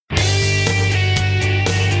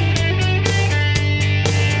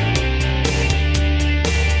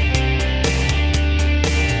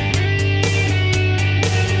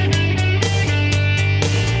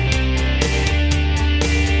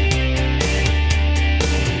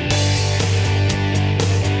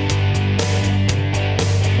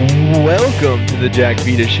Welcome to the Jack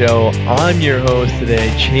Vita Show. I'm your host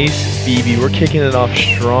today, Chase Beebe. We're kicking it off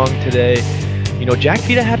strong today. Jack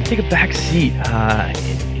Vita had to take a back seat. I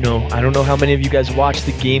don't know how many of you guys watched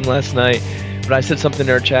the game last night, but I said something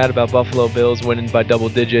in our chat about Buffalo Bills winning by double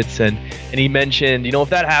digits, and he mentioned, if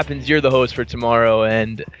that happens, you're the host for tomorrow,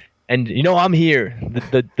 and I'm here.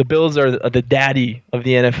 The Bills are the daddy of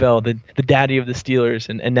the NFL, the daddy of the Steelers,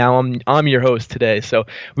 and now I'm your host today. So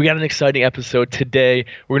we got an exciting episode today.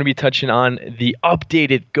 We're going to be touching on the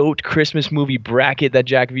updated GOAT Christmas movie bracket that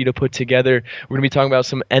Jack Vita put together. We're going to be talking about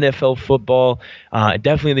some NFL football,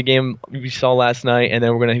 definitely the game we saw last night, and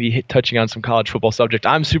then we're going to be touching on some college football subject.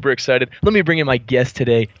 I'm super excited. Let me bring in my guest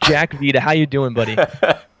today, Jack Vita. How you doing, buddy?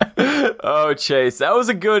 Oh, Chase, that was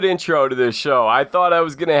a good intro to this show. I thought I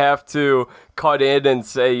was going to have to cut in and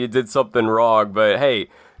say you did something wrong, but hey,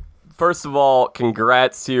 first of all,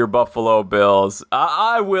 congrats to your Buffalo Bills.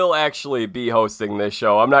 I will actually be hosting this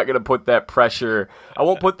show. I'm not going to put that pressure. I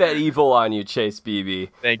won't put that evil on you, Chase Beebe.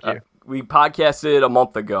 Thank you. We podcasted a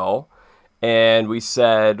month ago, and we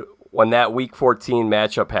said when that Week 14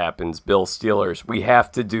 matchup happens, Bills-Steelers, we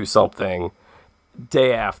have to do something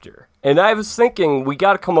day after. And I was thinking we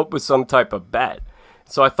got to come up with some type of bet.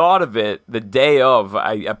 So I thought of it the day of.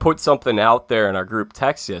 I put something out there in our group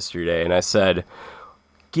text yesterday, and I said,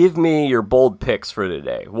 give me your bold picks for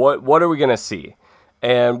today. What are we going to see?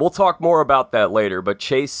 And we'll talk more about that later. But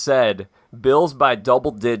Chase said Bills by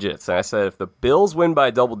double digits. And I said, if the Bills win by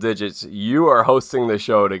double digits, you are hosting the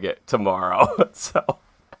show tomorrow. So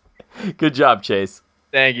good job, Chase.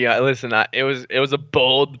 Thank you. Listen, it was a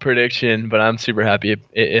bold prediction, but I'm super happy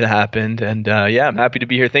it happened, and I'm happy to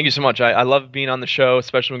be here. Thank you so much. I love being on the show,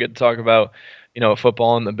 especially when we get to talk about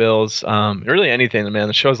football and the Bills. Really anything, man.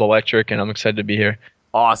 The show's electric, and I'm excited to be here.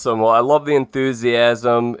 Awesome. Well, I love the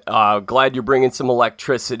enthusiasm. Glad you're bringing some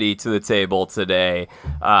electricity to the table today.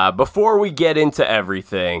 Before we get into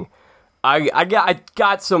everything, I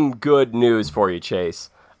got some good news for you, Chase.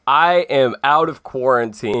 I am out of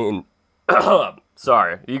quarantine.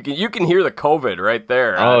 Sorry, you can hear the COVID right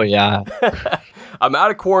there. Oh, yeah. I'm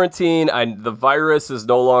out of quarantine. The virus is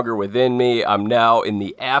no longer within me. I'm now in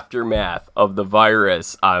the aftermath of the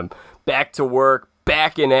virus. I'm back to work,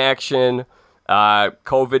 back in action,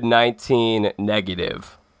 COVID-19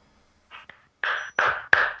 negative.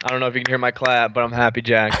 I don't know if you can hear my clap, but I'm happy,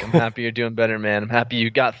 Jack. I'm happy you're doing better, man. I'm happy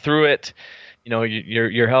you got through it.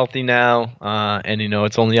 You're healthy now, and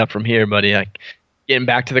it's only up from here, buddy. Getting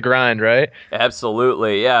back to the grind, right?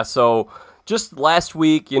 Absolutely, yeah. So just last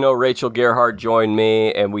week, Rachel Gerhardt joined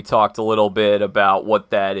me, and we talked a little bit about what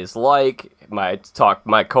that is like, my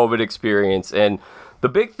COVID experience. And the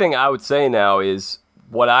big thing I would say now is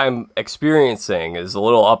what I'm experiencing is a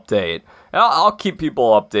little update. And I'll keep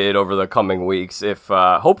people updated over the coming weeks if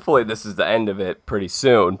hopefully this is the end of it pretty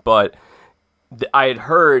soon. But I had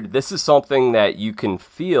heard this is something that you can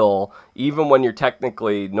feel even when you're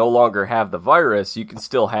technically no longer have the virus. You can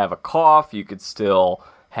still have a cough. You could still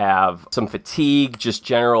have some fatigue, just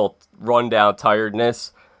general rundown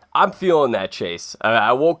tiredness. I'm feeling that, Chase.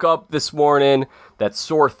 I woke up this morning, that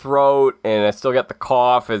sore throat, and I still got the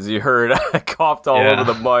cough. As you heard, I coughed all over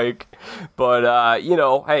the mic. But,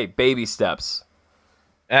 hey, baby steps.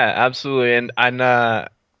 Yeah, absolutely. And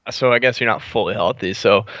so I guess you're not fully healthy.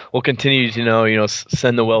 So we'll continue to,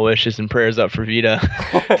 send the well wishes and prayers up for Vita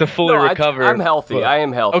to fully recover. I'm healthy. But, I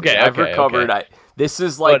am healthy. Okay, I've recovered. Okay. This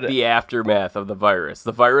is like the aftermath of the virus.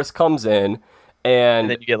 The virus comes in, and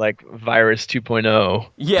then you get like virus 2.0.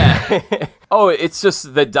 Yeah. Oh, it's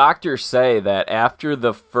just the doctors say that after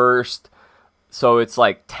the first, so it's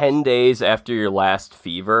like 10 days after your last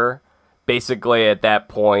fever, basically at that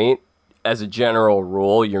point, as a general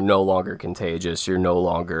rule, you're no longer contagious. You're no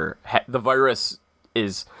longer the viruses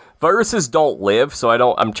don't live. So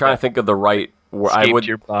I'm trying to think of the right word. Escaped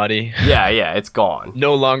your body. Yeah, it's gone.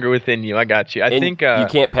 No longer within you. I got you. I think you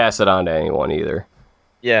can't pass it on to anyone either.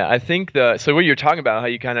 Yeah, I think so what you're talking about, how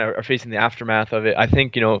you kind of are facing the aftermath of it. I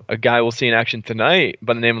think, a guy we'll see in action tonight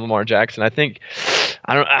by the name of Lamar Jackson. I think,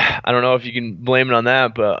 I don't know if you can blame it on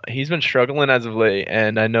that, but he's been struggling as of late,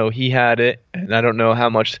 and I know he had it, and I don't know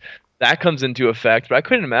how much that comes into effect, but I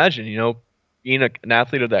couldn't imagine, being an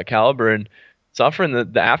athlete of that caliber and suffering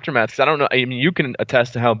the aftermath. Because I don't know, I mean, you can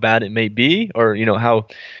attest to how bad it may be, or how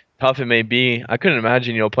tough it may be. I couldn't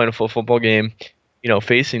imagine, playing a full football game,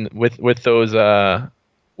 facing with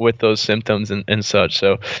those symptoms and such.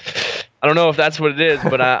 So I don't know if that's what it is,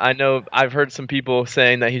 but I know I've heard some people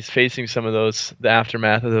saying that he's facing some of the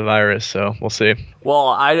aftermath of the virus. So we'll see. Well,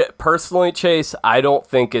 I personally, Chase, I don't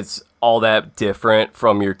think it's all that different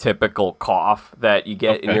from your typical cough that you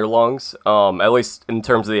get in your lungs, at least in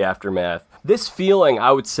terms of the aftermath. this feeling,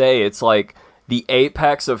 I would say it's like the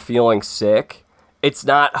apex of feeling sick. It's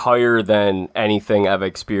not higher than anything I've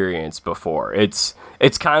experienced before. It's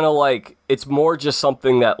kind of like, it's more just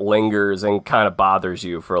something that lingers and kind of bothers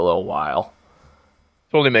you for a little while.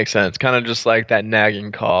 Totally makes sense. Kind of just like that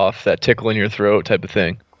nagging cough, that tickle in your throat type of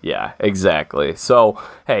thing. Yeah, exactly. So,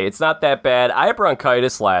 hey, it's not that bad. I had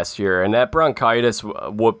bronchitis last year, and that bronchitis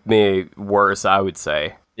whooped me worse, I would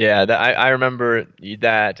say. Yeah, I remember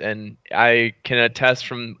that, and I can attest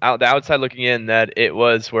from the outside looking in that it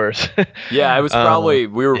was worse. Yeah, it was probably,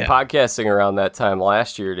 we were podcasting around that time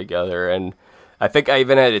last year together, and I think I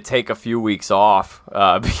even had to take a few weeks off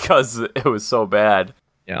because it was so bad.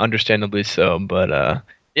 Yeah, understandably so, but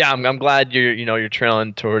yeah, I'm glad you're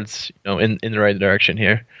trailing towards in the right direction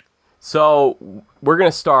here. So we're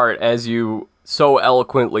gonna start, as you so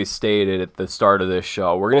eloquently stated at the start of this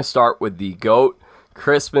show. We're gonna start with the GOAT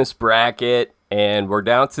Christmas bracket, and we're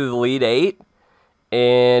down to the Elite Eight,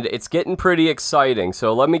 and it's getting pretty exciting.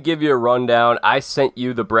 So let me give you a rundown. I sent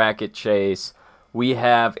you the bracket, Chase. We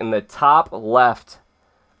have in the top left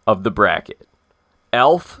of the bracket,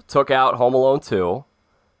 Elf took out Home Alone 2.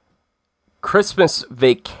 Christmas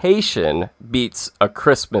Vacation beats A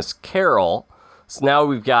Christmas Carol. So now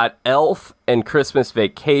we've got Elf and Christmas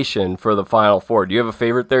Vacation for the Final Four. Do you have a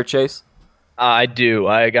favorite there, Chase? I do.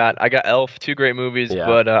 I got Elf, two great movies,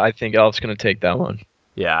 but I think Elf's going to take that one.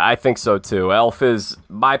 Yeah, I think so too. Elf is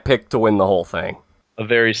my pick to win the whole thing. A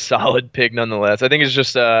very solid pick nonetheless. I think it's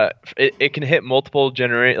just it can hit multiple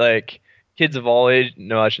kids of all age.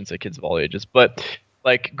 No, I shouldn't say kids of all ages, but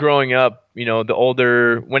like growing up, the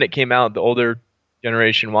older, when it came out, the older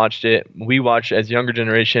generation watched it. We watched it as younger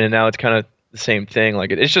generation, and now it's kind of the same thing.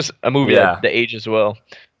 Like it's just a movie that ages well.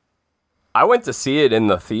 I went to see it in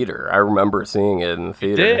the theater. I remember seeing it in the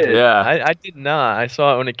theater. You did? Yeah. I did not. I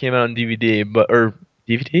saw it when it came out on DVD, or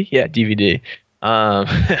DVD? Yeah, DVD.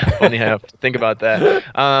 Funny how I have to think about that.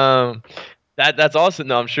 That's awesome,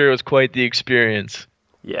 though. I'm sure it was quite the experience.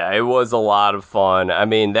 Yeah, it was a lot of fun. I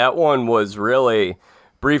mean, that one was really,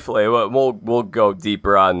 briefly, we'll go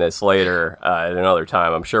deeper on this later at another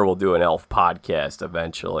time. I'm sure we'll do an Elf podcast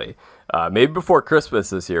eventually. Maybe before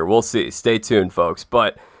Christmas this year. We'll see. Stay tuned, folks.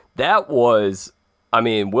 But that was,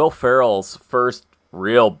 Will Ferrell's first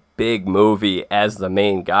real big movie as the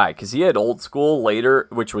main guy, because he had Old School later,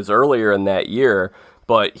 which was earlier in that year,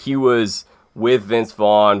 but he was with Vince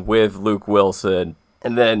Vaughn, with Luke Wilson,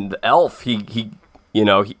 and then the Elf, he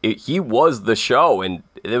was the show, and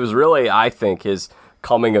it was really, I think, his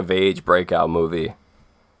coming of age breakout movie.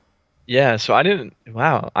 Yeah, so I didn't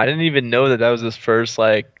even know that was his first,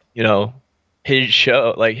 his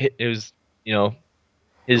show. Like, it was,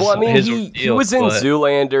 his, he was in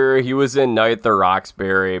Zoolander, he was in Night at the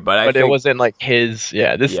Roxbury, but it wasn't like his.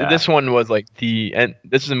 This one was like and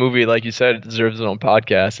this is a movie, like you said, it deserves its own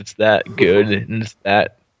podcast. It's that good, and it's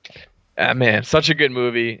that. Man, such a good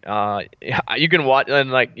movie. You can watch,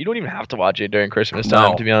 and you don't even have to watch it during Christmas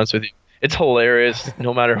time. To be honest with you, it's hilarious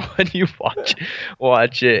no matter when you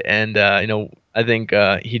watch it. And I think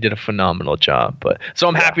he did a phenomenal job. So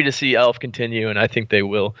I'm happy to see Elf continue, and I think they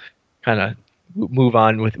will kind of move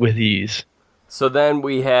on with ease. So then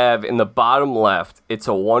we have in the bottom left, It's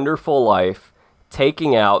a Wonderful Life,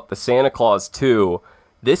 taking out the Santa Claus 2.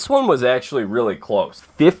 This one was actually really close,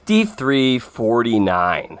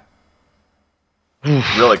 53-49.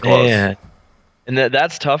 Really close. Man. And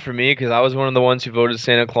that's tough for me, because I was one of the ones who voted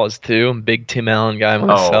Santa Claus 2. I'm a big Tim Allen guy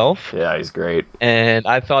myself. Oh, yeah, he's great. And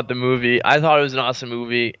I thought it was an awesome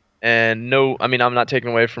movie. And I'm not taking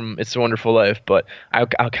away from It's a Wonderful Life, but I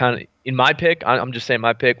kind of, in my pick, I'm just saying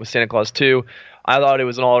my pick was Santa Claus 2. I thought it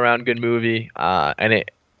was an all-around good movie, and it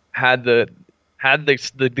had the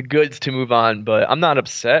goods to move on. But I'm not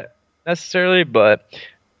upset necessarily, but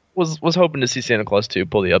was hoping to see Santa Claus 2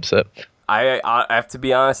 pull the upset. I have to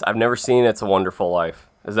be honest, I've never seen It's a Wonderful Life.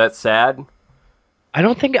 Is that sad?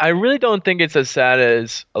 I really don't think it's as sad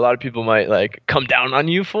as a lot of people might come down on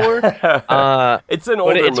you for. It's an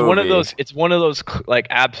older movie. It's one of those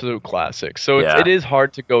absolute classics. So it is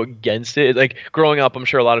hard to go against it. Like growing up, I'm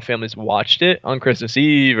sure a lot of families watched it on Christmas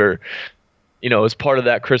Eve, or as part of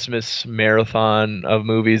that Christmas marathon of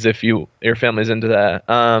movies if your family's into that.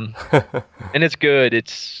 And it's good.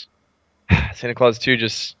 It's Santa Claus 2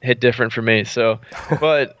 just hit different for me. So,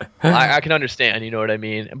 but I can understand, you know what I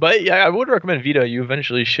mean? But yeah, I would recommend Vito. You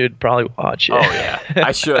eventually should probably watch it. Oh yeah,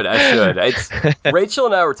 I should. Rachel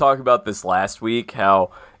and I were talking about this last week,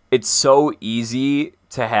 how it's so easy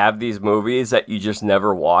to have these movies that you just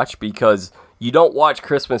never watch because you don't watch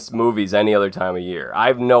Christmas movies any other time of year. I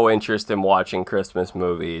have no interest in watching Christmas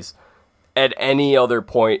movies at any other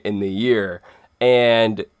point in the year.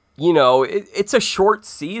 And it's a short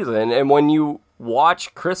season, and when you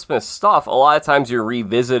watch Christmas stuff, a lot of times you're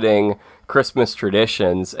revisiting Christmas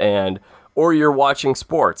traditions, or you're watching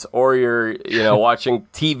sports, or you're watching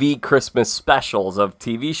TV Christmas specials of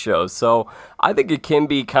TV shows. So I think it can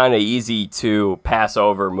be kind of easy to pass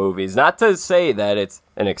over movies. Not to say that it's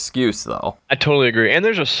an excuse, though. I totally agree. And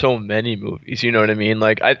there's just so many movies, you know what I mean?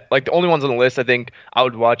 Like the only ones on the list I think I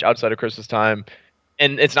would watch outside of Christmas time,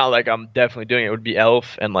 and it's not like I'm definitely doing it, would be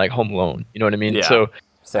Elf and like Home Alone. You know what I mean? Yeah, so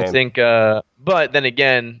same. I think, but then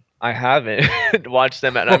again, I haven't watched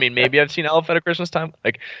them. I mean, maybe I've seen Elf at a Christmas time,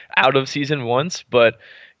 like out of season once, but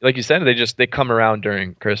like you said, they come around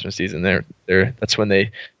during Christmas season. That's when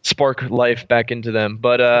they spark life back into them.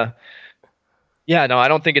 But yeah, no, I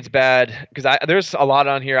don't think it's bad because there's a lot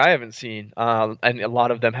on here I haven't seen, and a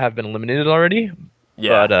lot of them have been eliminated already.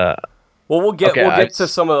 Yeah. But well, we'll get to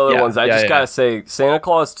some of the other ones. I just gotta say, Santa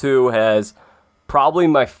Claus 2 has probably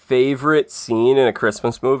my favorite scene in a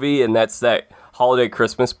Christmas movie, and that's that holiday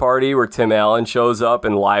Christmas party where Tim Allen shows up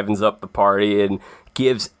and livens up the party and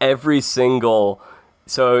gives every single...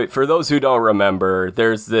 So for those who don't remember,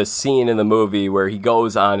 there's this scene in the movie where he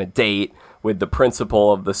goes on a date with the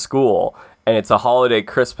principal of the school, and it's a holiday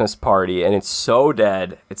Christmas party, and it's so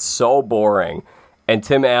dead, it's so boring, and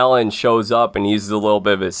Tim Allen shows up and uses a little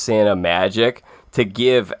bit of his Santa magic to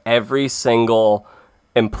give every single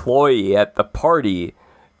employee at the party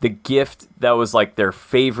the gift that was like their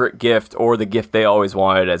favorite gift or the gift they always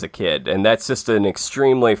wanted as a kid. And that's just an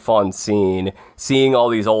extremely fun scene, seeing all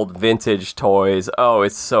these old vintage toys. Oh,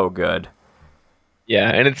 it's so good. Yeah,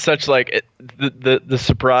 and it's such like the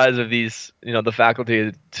surprise of these, the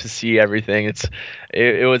faculty to see everything.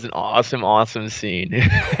 It was an awesome scene.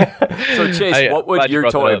 So Chase, what would your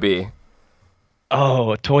toy be?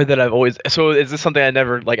 Oh, a toy that I've always... So is this something I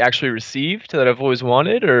never like actually received that I've always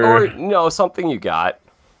wanted, or no, something you got?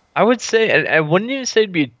 I would say, and I wouldn't even say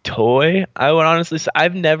it'd be a toy. I would honestly say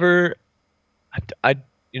I've never, I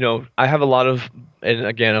have a lot of, and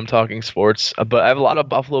again, I'm talking sports, but I have a lot of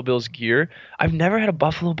Buffalo Bills gear. I've never had a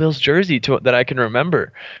Buffalo Bills jersey that I can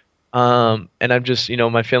remember. And I've just,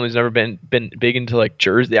 my family's never been big into like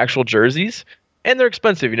the actual jerseys, and they're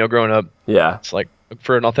expensive, growing up. Yeah. It's like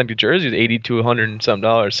for an authentic jersey, it's $80 to $100 and some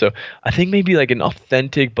dollars. So I think maybe like an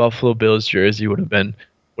authentic Buffalo Bills jersey would have been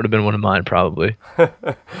one of mine, probably.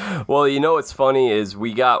 Well, what's funny is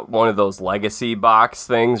we got one of those legacy box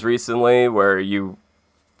things recently where you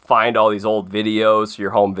find all these old videos, your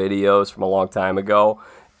home videos from a long time ago,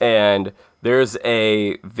 and there's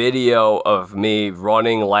a video of me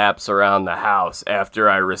running laps around the house after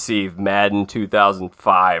I received Madden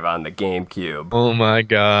 2005 on the GameCube. Oh my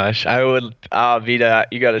gosh. I would Vita,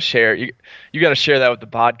 you got to share that with the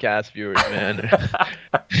podcast viewers, man.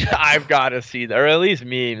 I've got to see that, or at least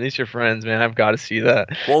your friends, man. I've got to see that.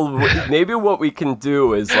 Well, maybe what we can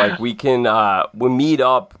do is like we meet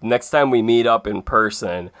up next time we meet up in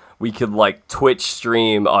person. We could like Twitch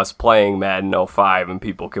stream us playing Madden 05 and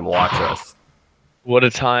people can watch us. What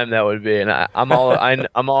a time that would be. And I'm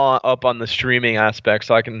all up on the streaming aspect,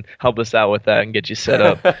 so I can help us out with that and get you set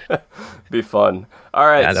up. Be fun. All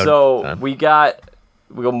right, so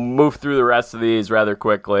we'll move through the rest of these rather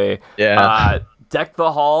quickly. Yeah. Deck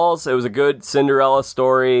the Halls. It was a good Cinderella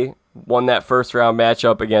story. Won that first round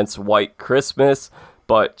matchup against White Christmas,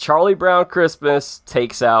 but Charlie Brown Christmas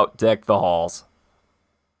takes out Deck the Halls.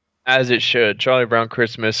 As it should. Charlie Brown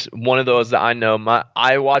Christmas, one of those that I know.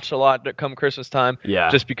 I watched a lot come Christmas time.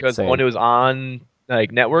 Yeah. Just because same. When it was on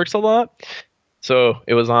like networks a lot. So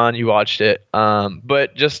it was on, you watched it.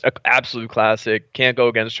 But just an absolute classic. Can't go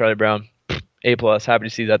against Charlie Brown. A+. Happy to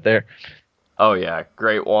see that there. Oh yeah,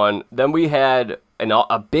 great one. Then we had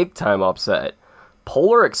a big time upset.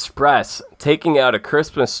 Polar Express taking out A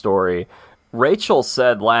Christmas Story. Rachel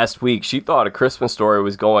said last week she thought A Christmas Story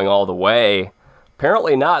was going all the way.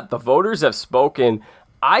 Apparently not. The voters have spoken.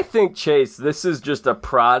 I think, Chase, this is just a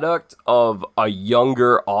product of a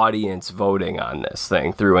younger audience voting on this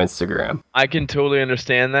thing through Instagram. I can totally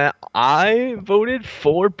understand that. I voted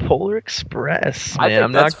for Polar Express. Man. I think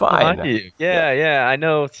I'm that's not fine. Lie to you. Yeah. I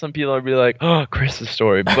know some people will be like, oh, Christmas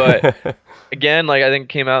Story. But again, like I think it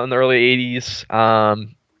came out in the early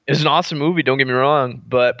 80s. It's an awesome movie, don't get me wrong.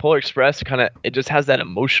 But Polar Express it just has that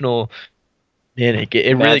emotional... Man, it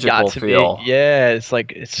really got to feel. me. Yeah, it's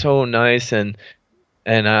like it's so nice and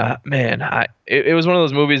man, it was one of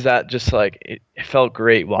those movies that just like it felt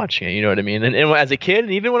great watching it. You know what I mean? And as a kid,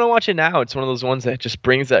 and even when I watch it now, it's one of those ones that just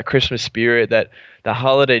brings that Christmas spirit, that the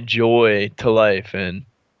holiday joy to life. And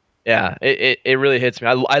yeah, it really hits me.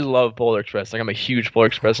 I love Polar Express. Like I'm a huge Polar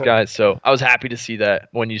Express guy, so I was happy to see that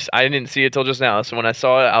I didn't see it till just now. So when I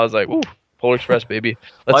saw it, I was like, ooh. Polar Express, baby.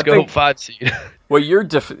 Let's I go think 5 seed. what you're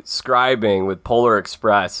describing with Polar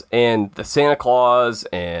Express and the Santa Claus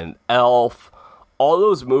and Elf, all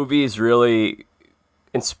those movies really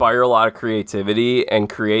inspire a lot of creativity and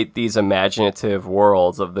create these imaginative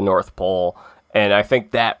worlds of the North Pole. And I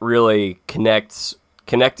think that really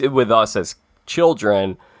connected with us as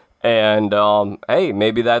children. And hey,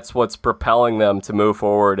 maybe that's what's propelling them to move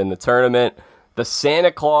forward in the tournament. The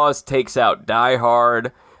Santa Claus takes out Die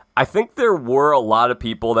Hard. I think there were a lot of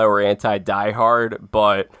people that were anti-Die Hard,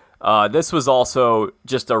 but this was also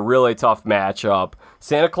just a really tough matchup.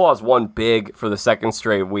 Santa Claus won big for the second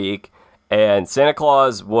straight week, and Santa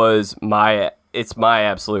Claus was my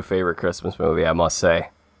absolute favorite Christmas movie, I must say.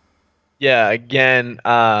 Yeah, again,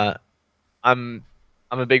 I'm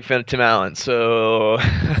a big fan of Tim Allen, so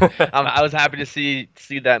I was happy to see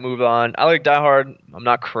that move on. I like Die Hard. I'm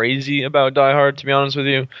not crazy about Die Hard, to be honest with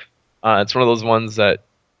you. It's one of those ones that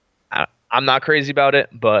I'm not crazy about it,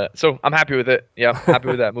 but so I'm happy with it. Yeah, happy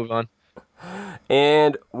with that. Move on.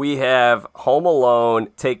 And we have Home Alone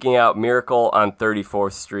taking out Miracle on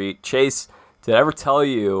 34th Street. Chase, did I ever tell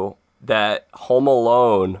you that Home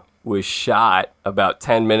Alone was shot about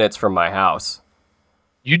 10 minutes from my house?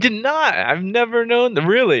 You did not. I've never known.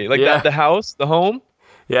 Really? Like Yeah. the house, the home?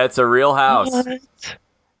 Yeah, it's a real house. What? It's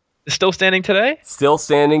still standing today? Still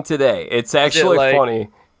standing today. It's actually like- funny.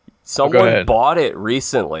 Go Someone ahead. bought it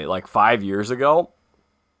recently, like 5 years ago,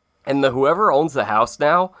 and whoever owns the house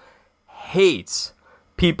now hates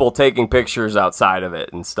people taking pictures outside of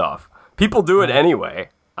it and stuff. People do it anyway.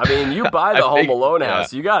 I mean, you buy the Home Alone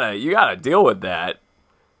house, you gotta deal with that.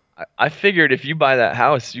 I figured if you buy that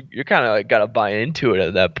house, you're kind of like got to buy into it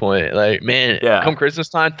at that point. Like, man, Yeah. come Christmas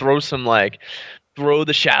time, throw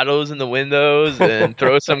the shadows in the windows and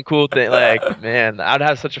throw some cool thing. Like, man, I'd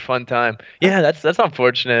have such a fun time. Yeah, that's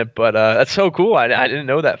unfortunate, but that's so cool. I didn't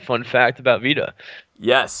know that fun fact about Vita.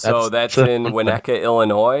 Yes, so that's a in fun fact. Winnetka,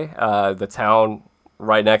 Illinois, the town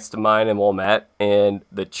right next to mine in Wilmette, and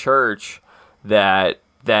the church that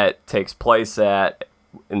takes place at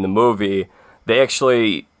in the movie, they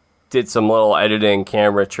actually did some little editing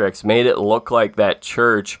camera tricks, made it look like that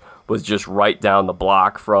church was just right down the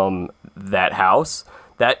block from that house.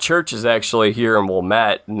 That church is actually here in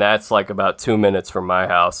Wilmette, and that's like about 2 minutes from my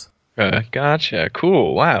house. Gotcha.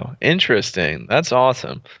 Cool. Wow. Interesting. That's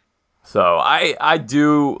awesome. So I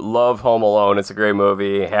do love Home Alone. It's a great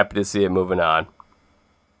movie. Happy to see it moving on.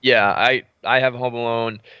 Yeah, I have Home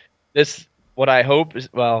Alone. What I hope is,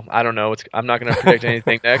 well, I don't know. I'm not going to predict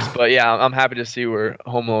anything next, but yeah, I'm happy to see where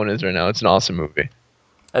Home Alone is right now. It's an awesome movie.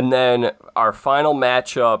 And then our final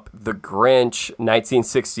matchup, The Grinch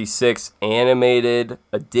 1966 animated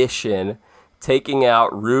edition, taking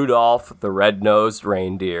out Rudolph the Red-Nosed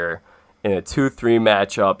Reindeer in a 2-3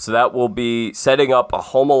 matchup. So that will be setting up a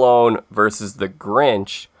Home Alone versus The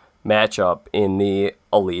Grinch matchup in the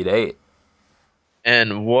Elite Eight.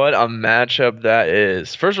 And what a matchup that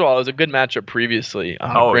is. First of all, it was a good matchup previously.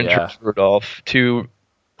 Grinch yeah. versus Rudolph, two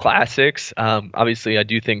classics. Obviously, I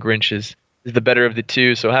do think Grinch is the better of the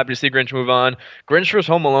two, so happy to see Grinch move on. Grinch versus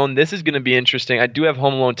Home Alone, this is going to be interesting. I do have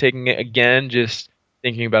Home Alone taking it again, just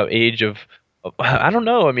thinking about age of I don't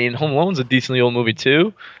know. I mean, Home Alone's a decently old movie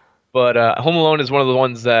too, but Home Alone is one of the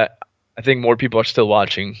ones that I think more people are still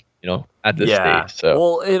watching, at this stage. So.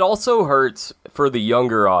 Well, it also hurts for the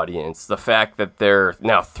younger audience, the fact that there are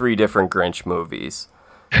now 3 different Grinch movies.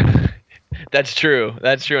 That's true.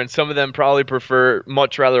 And some of them probably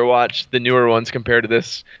much rather watch the newer ones compared to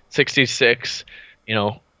this 66.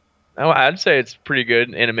 I'd say it's pretty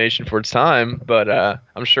good animation for its time, but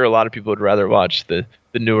I'm sure a lot of people would rather watch the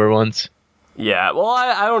newer ones. Yeah, well,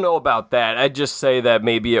 I don't know about that. I'd just say that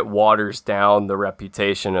maybe it waters down the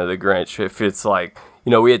reputation of the Grinch. If it's like,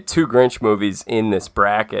 we had 2 Grinch movies in this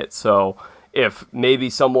bracket, so if maybe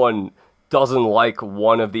someone doesn't like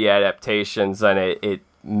one of the adaptations, then it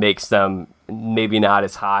makes them maybe not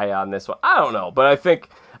as high on this one. I don't know, but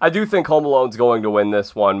I do think Home Alone's going to win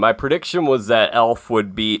this one. My prediction was that Elf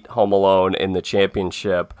would beat Home Alone in the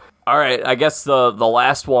championship. All right, I guess the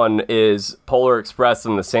last one is Polar Express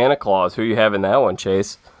and the Santa Claus. Who you have in that one,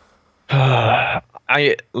 Chase? When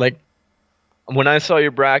I saw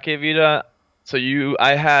your bracket, Vita, so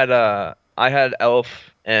I had Elf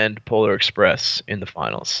and Polar Express in the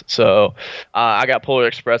finals. So I got Polar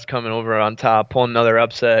Express coming over on top, pulling another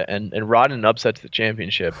upset, and riding an upset to the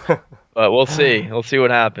championship. But we'll see. We'll see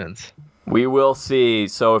what happens. We will see.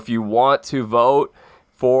 So if you want to vote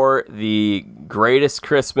for the greatest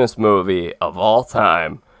Christmas movie of all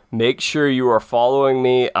time, make sure you are following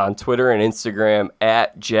me on Twitter and Instagram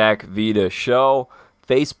at Jack Vita Show,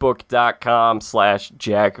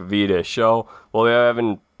 Facebook.com/Jack Vita Show. We'll be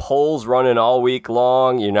having polls running all week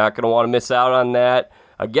long. You're not going to want to miss out on that.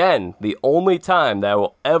 Again, the only time that I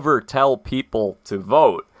will ever tell people to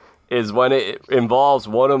vote is when it involves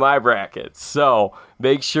one of my brackets. So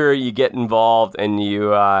make sure you get involved and you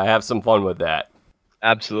have some fun with that.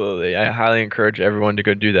 Absolutely. I highly encourage everyone to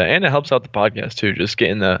go do that. And it helps out the podcast too. Just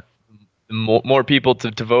getting the more people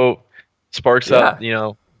to vote sparks up,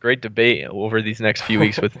 great debate over these next few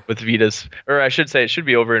weeks with Vita's, or I should say it should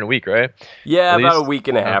be over in a week, right? Yeah, about a week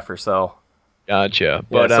and a half or so. Gotcha.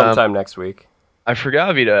 But sometime next week. I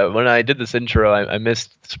forgot, Vita, when I did this intro, I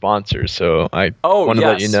missed sponsors, so I want to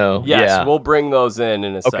let you know. Yes, we'll bring those in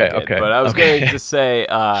a second. Okay. But I was going to say,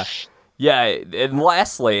 and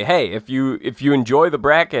lastly, hey, if you enjoy the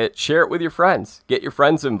bracket, share it with your friends. Get your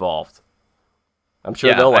friends involved. I'm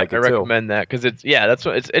sure they'll like it too. I recommend that because that's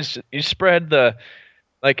what it's you spread the.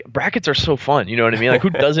 Like, brackets are so fun, you know what I mean? Like,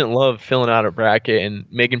 who doesn't love filling out a bracket and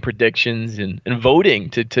making predictions and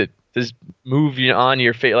voting to just move on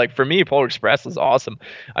your fate? Like, for me, Polar Express is awesome.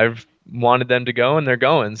 I've wanted them to go, and they're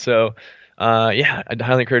going. So, I'd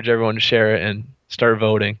highly encourage everyone to share it and start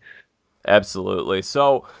voting. Absolutely.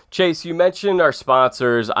 So, Chase, you mentioned our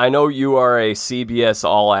sponsors. I know you are a CBS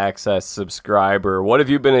All Access subscriber. What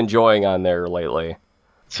have you been enjoying on there lately?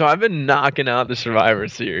 So I've been knocking out the Survivor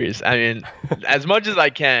Series. I mean, as much as I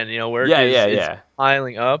can, work is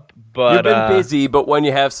piling up. But you've been busy, but when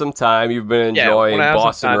you have some time, you've been enjoying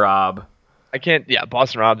Boston Rob.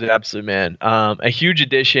 Boston Rob's an absolute man. A huge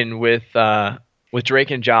addition with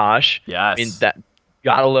Drake and Josh. Yes. I mean,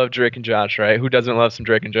 gotta love Drake and Josh, right? Who doesn't love some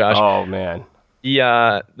Drake and Josh? Oh man.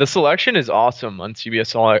 The selection is awesome on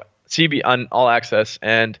CBS on All Access,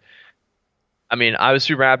 and I mean, I was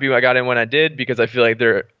super happy I got in when I did because I feel like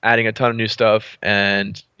they're adding a ton of new stuff,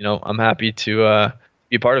 and I'm happy to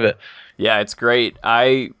be a part of it. Yeah, it's great.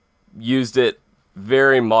 I used it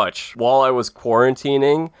very much while I was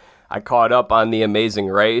quarantining. I caught up on The Amazing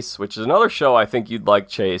Race, which is another show I think you'd like,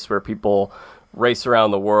 Chase, where people race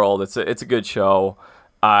around the world. It's a good show.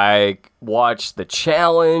 I watched The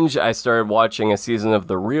Challenge. I started watching a season of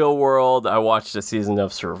The Real World. I watched a season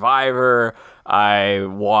of Survivor. I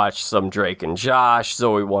watched some Drake and Josh,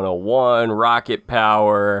 Zoe 101, Rocket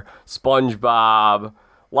Power, SpongeBob.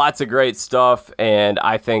 Lots of great stuff, and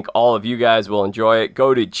I think all of you guys will enjoy it.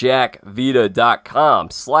 Go to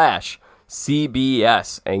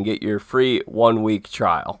jackvita.com/CBS and get your free 1-week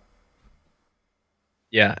trial.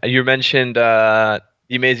 Yeah, you mentioned The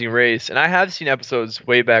Amazing Race, and I have seen episodes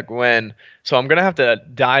way back when, so I'm gonna have to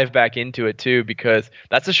dive back into it too because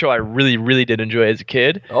that's a show I really, really did enjoy as a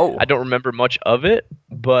kid. Oh, I don't remember much of it,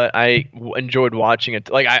 but I enjoyed watching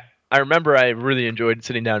it. Like I remember I really enjoyed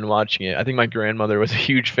sitting down and watching it. I think my grandmother was a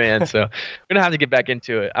huge fan, so I'm gonna have to get back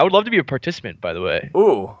into it. I would love to be a participant, by the way.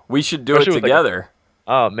 Ooh, we should do it together.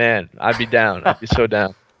 Oh man, I'd be down. I'd be so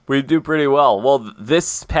down. We do pretty well. Well,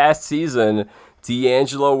 this past season,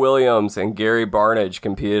 D'Angelo Williams and Gary Barnidge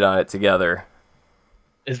competed on it together.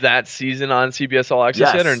 Is that season on CBS All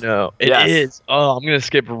Access yet or no? It is. Oh, I'm going to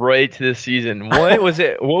skip right to this season. What was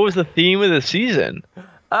it? What was the theme of the season?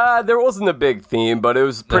 There wasn't a big theme, but it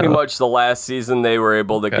was pretty much the last season they were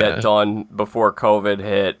able to get done before COVID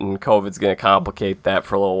hit, and COVID's going to complicate that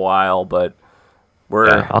for a little while, but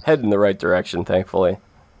we're heading in the right direction, thankfully.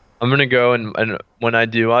 I'm going to go, and when I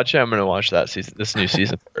do watch it, I'm going to watch this new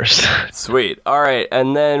season first. Sweet. All right,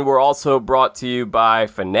 and then we're also brought to you by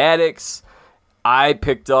Fanatics. I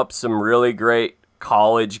picked up some really great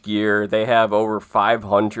college gear. They have over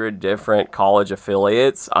 500 different college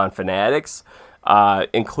affiliates on Fanatics,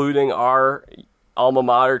 including our alma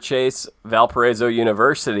mater, Chase, Valparaiso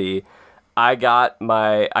University. I got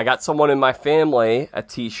someone in my family a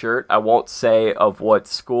t-shirt. I won't say of what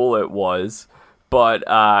school it was, but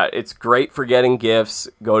it's great for getting gifts.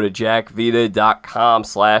 Go to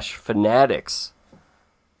jackvita.com/fanatics.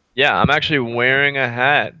 Yeah, I'm actually wearing a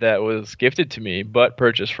hat that was gifted to me, but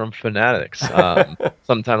purchased from Fanatics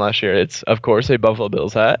sometime last year. It's, of course, a Buffalo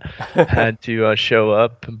Bills hat. Had to show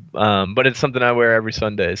up, but it's something I wear every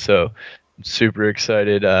Sunday, so I'm super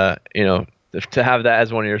excited, to have that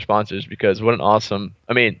as one of your sponsors because what an awesome –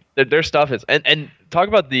 I mean, their stuff is – and talk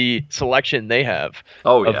about the selection they have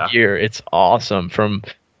of gear. It's awesome from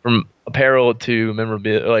apparel to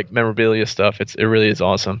memorabilia stuff. It really is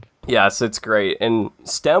awesome. Yes, it's great. And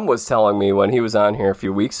Stem was telling me when he was on here a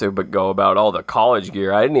few weeks ago about all the college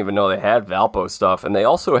gear. I didn't even know they had Valpo stuff, and they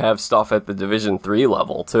also have stuff at the Division III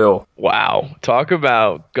level too. Wow, talk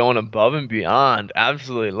about going above and beyond.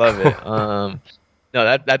 Absolutely love it.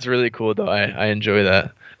 No, that's really cool though. I enjoy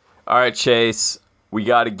that. All right, Chase, we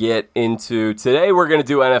got to get into today. We're going to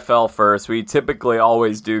do NFL first. We typically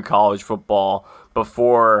always do college football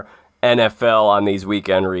before NFL on these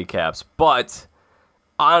weekend recaps. But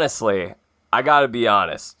honestly, I got to be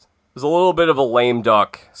honest. It was a little bit of a lame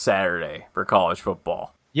duck Saturday for college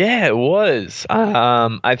football. Yeah, it was.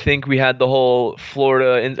 I think we had the whole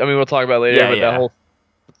Florida. I mean, we'll talk about it later, but that whole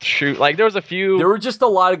shoot. Like, there was a few. There were just a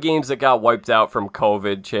lot of games that got wiped out from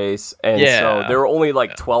COVID, Chase, and so there were only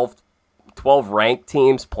like 12 ranked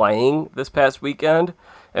teams playing this past weekend,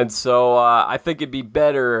 and so I think it'd be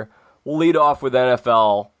better. We'll lead off with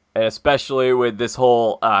NFL, and especially with this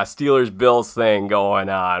whole Steelers-Bills thing going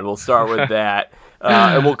on. We'll start with that.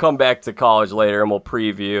 And we'll come back to college later, and we'll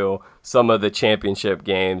preview some of the championship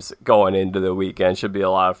games going into the weekend. Should be a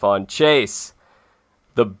lot of fun. Chase,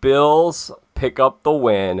 the Bills pick up the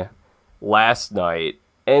win last night,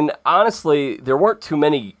 and honestly, there weren't too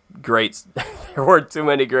many great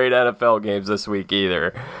NFL games this week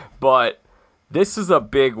either. But this is a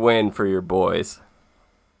big win for your boys.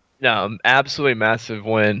 No, absolutely massive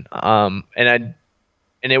win.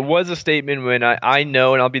 And it was a statement when I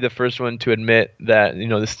know, and I'll be the first one to admit that, the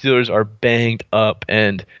Steelers are banged up.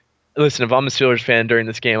 And listen, if I'm a Steelers fan during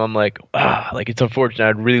this game, I'm like, it's unfortunate.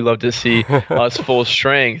 I'd really love to see us full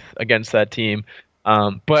strength against that team.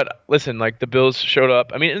 But listen, the Bills showed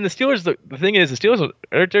up. I mean, and the Steelers, the thing is, the Steelers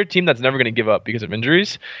are a team that's never going to give up because of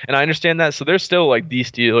injuries. And I understand that. So they're still the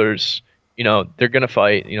Steelers, they're going to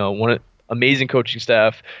fight, amazing coaching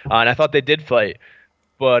staff. And I thought they did fight.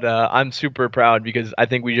 But I'm super proud because I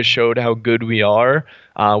think we just showed how good we are.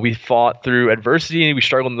 We fought through adversity. We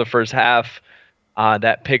struggled in the first half.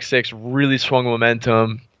 That pick six really swung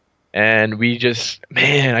momentum. And we just,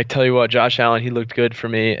 I tell you what, Josh Allen, he looked good for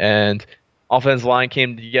me. And offensive line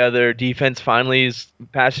came together. Defense finally, the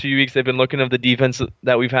past few weeks, they've been looking at the defense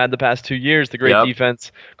that we've had the past 2 years, the great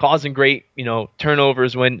defense, causing great,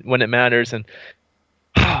 turnovers when it matters. And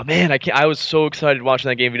oh man, I was so excited watching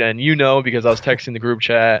that game, and because I was texting the group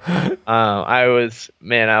chat.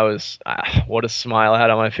 What a smile I had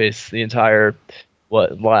on my face the entire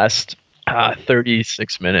last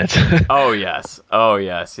 36 minutes. Oh yes,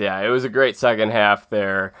 yeah. It was a great second half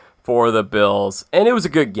there for the Bills, and it was a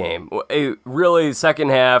good game. Really, second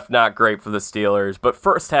half not great for the Steelers, but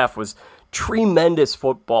first half was tremendous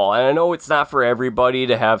football. And I know it's not for everybody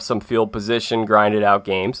to have some field position grinded out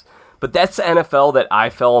games. But that's the NFL that I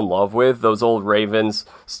fell in love with, those old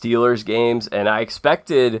Ravens-Steelers games, and I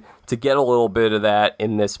expected to get a little bit of that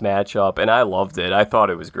in this matchup, and I loved it. I thought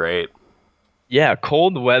it was great. Yeah,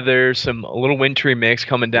 cold weather, a little wintry mix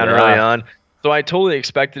coming down early on, so I totally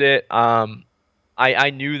expected it. I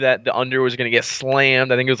knew that the under was going to get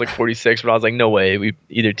slammed. I think it was 46, but I was like, no way.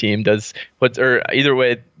 Either team does, or either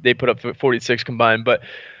way, they put up 46 combined. But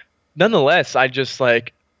nonetheless, I just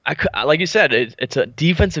like you said, it's a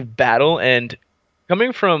defensive battle, and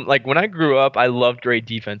coming from when I grew up, I loved great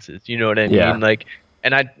defenses. You know what I mean? Yeah.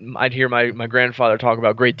 And I'd hear my grandfather talk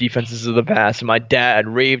about great defenses of the past, and my dad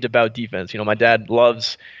raved about defense. My dad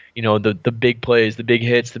loves the big plays, the big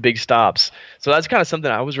hits, the big stops. So that's kind of something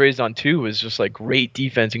I was raised on too. Was just great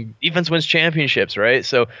defense, and defense wins championships, right?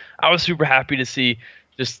 So I was super happy to see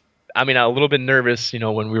a little bit nervous,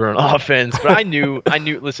 when we were on offense, but I knew,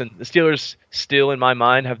 listen, the Steelers still in my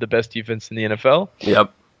mind have the best defense in the NFL. Yep.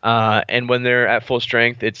 And when they're at full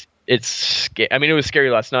strength, it's scary. I mean, it was scary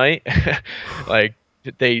last night.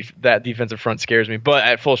 That defensive front scares me, but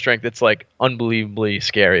at full strength, it's unbelievably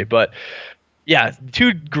scary. But yeah,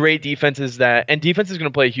 two great defenses and defense is going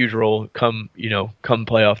to play a huge role come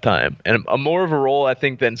playoff time, and more of a role I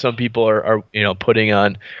think than some people are putting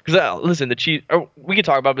on. Because listen, the Chiefs, we can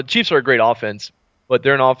talk about, but the Chiefs are a great offense, but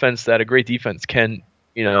they're an offense that a great defense can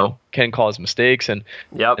cause mistakes, and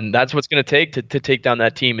that's what's going to take to take down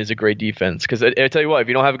that team is a great defense. Because I tell you what, if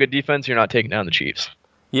you don't have a good defense, you're not taking down the Chiefs.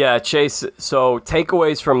 Yeah, Chase. So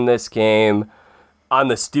takeaways from this game. On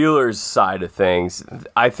the Steelers side of things,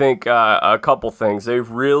 I think a couple things. They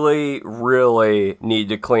really, really need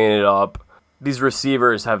to clean it up. These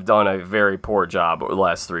receivers have done a very poor job over the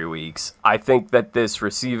last 3 weeks. I think that this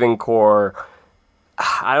receiving core,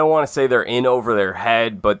 I don't want to say they're in over their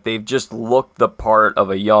head, but they've just looked the part of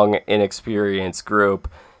a young, inexperienced group.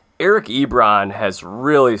 Eric Ebron has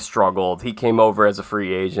really struggled. He came over as a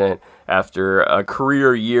free agent after a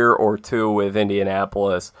career year or two with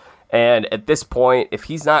Indianapolis. And at this point, if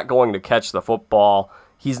he's not going to catch the football,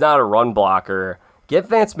 he's not a run blocker. Get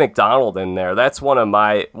Vance McDonald in there. That's one of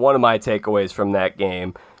my takeaways from that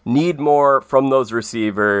game. Need more from those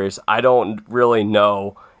receivers. I don't really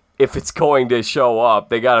know if it's going to show up.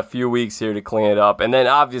 They got a few weeks here to clean it up. And then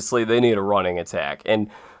obviously they need a running attack. And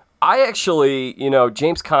I actually,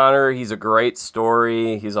 James Conner, he's a great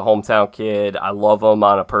story. He's a hometown kid. I love him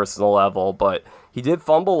on a personal level, but He did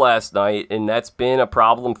fumble last night, and that's been a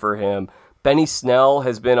problem for him. Benny Snell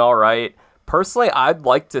has been all right. Personally, I'd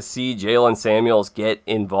like to see Jalen Samuels get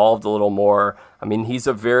involved a little more. I mean, he's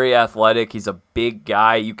a very athletic. He's a big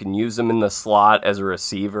guy. You can use him in the slot as a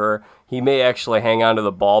receiver. He may actually hang on to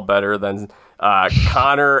the ball better than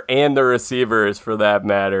Connor and the receivers, for that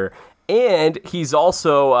matter. And he's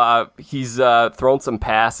also thrown some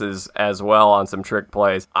passes as well on some trick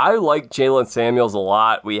plays. I like Jalen Samuels a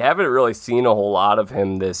lot. We haven't really seen a whole lot of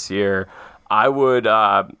him this year. I would,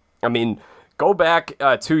 go back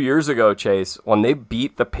 2 years ago, Chase, when they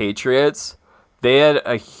beat the Patriots. They had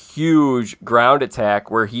a huge ground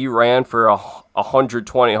attack where he ran for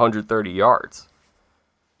 120, 130 yards.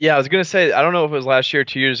 Yeah, I was going to say, I don't know if it was last year or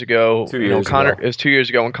 2 years ago. It was 2 years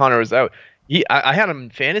ago when Connor was out. I had him in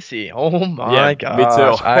fantasy. Oh my gosh. Me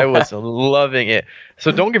too. I was loving it.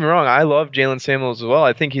 So don't get me wrong. I love Jalen Samuels as well.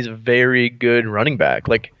 I think he's a very good running back.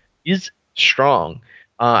 Like, he's strong.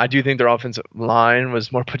 I do think their offensive line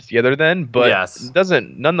was more put together then, but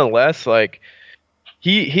nonetheless, like,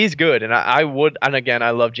 he's good. And I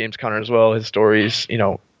love James Conner as well. His story's,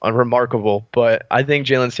 unremarkable, but I think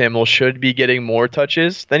Jalen Samuels should be getting more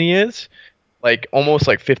touches than he is. Like, almost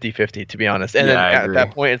like 50-50, to be honest. And then at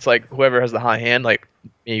that point, it's like whoever has the high hand, like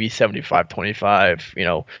maybe 75-25, it's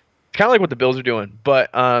kind of like what the Bills are doing.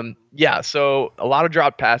 But so a lot of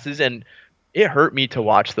dropped passes, and it hurt me to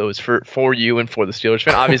watch those for you and for the Steelers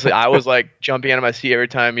fan. Obviously, I was like jumping out of my seat every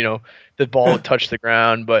time, the ball would touch the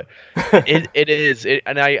ground, but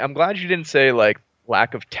I'm glad you didn't say like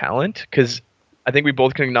lack of talent, because I think we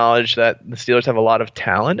both can acknowledge that the Steelers have a lot of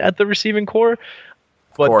talent at the receiving core.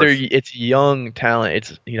 But it's young talent.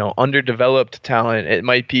 It's underdeveloped talent. It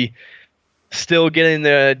might be still getting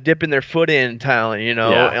dipping their foot in talent.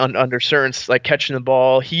 Under certain, like catching the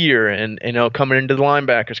ball here and coming into the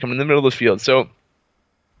linebackers, coming in the middle of the field. So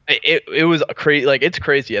it was crazy. Like, it's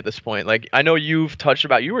crazy at this point. Like, I know you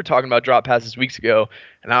were talking about drop passes weeks ago,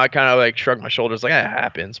 and now I kind of like shrugged my shoulders, like, it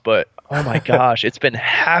happens. But oh my gosh, it's been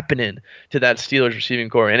happening to that Steelers receiving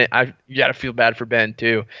core, and you got to feel bad for Ben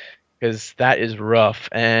too, because that is rough.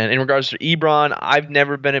 And in regards to Ebron, I've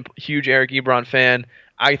never been a huge Eric Ebron fan.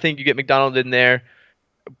 I think you get McDonald in there,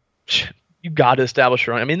 you got to establish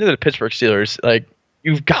a run. I mean, they're the Pittsburgh Steelers. Like,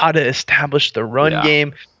 you've got to establish the run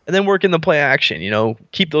game and then work in the play action.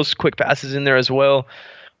 Keep those quick passes in there as well.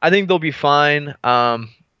 I think they'll be fine.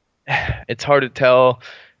 It's hard to tell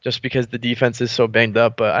just because the defense is so banged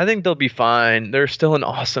up, but I think they'll be fine. They're still an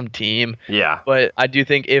awesome team. Yeah. But I do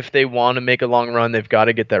think if they want to make a long run, they've got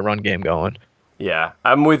to get that run game going. Yeah,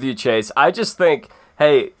 I'm with you, Chase. I just think,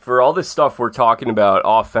 hey, for all this stuff we're talking about,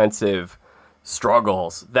 offensive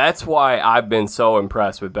struggles, that's why I've been so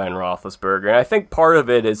impressed with Ben Roethlisberger. And I think part of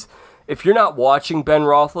it is, if you're not watching Ben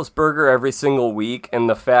Roethlisberger every single week, and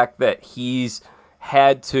the fact that he's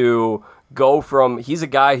had to he's a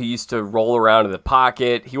guy who used to roll around in the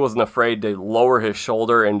pocket. He wasn't afraid to lower his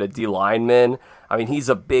shoulder into D linemen. I mean, he's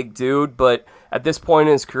a big dude, but at this point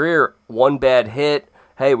in his career, one bad hit,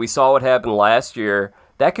 hey, we saw what happened last year.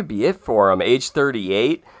 That could be it for him, age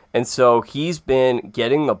 38. And so he's been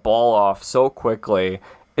getting the ball off so quickly.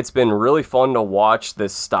 It's been really fun to watch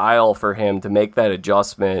this style for him to make that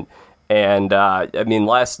adjustment. And,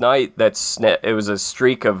 last night, it was a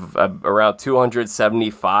streak of around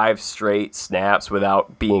 275 straight snaps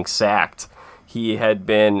without being sacked. He had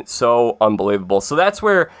been so unbelievable. So that's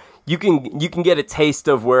where you can get a taste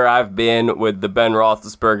of where I've been with the Ben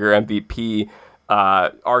Roethlisberger MVP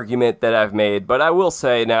argument that I've made. But I will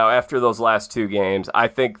say now, after those last two games, I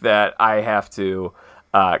think that I have to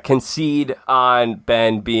concede on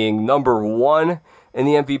Ben being number one in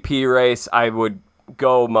the MVP race. I would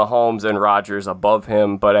go Mahomes and Rodgers above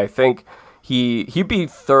him, but I think he'd be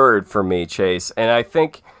third for me, Chase. And I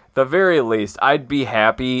think, the very least, I'd be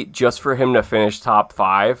happy just for him to finish top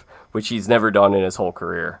 5, which he's never done in his whole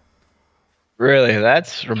career. Really?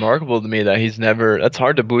 That's remarkable to me that that's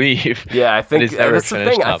hard to believe. Yeah, I think that's the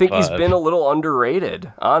thing. I think he's been a little underrated,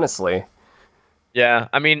 honestly. Yeah,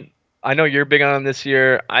 I mean, I know you're big on him this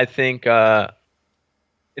year. I think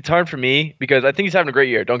it's hard for me because I think he's having a great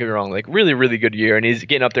year. Don't get me wrong, like really, really good year, and he's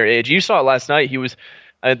getting up there in age. You saw it last night. He was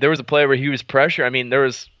there was a play where he was pressure. I mean, there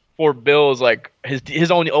was 4 Bills, like his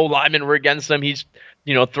own old linemen were against him. He's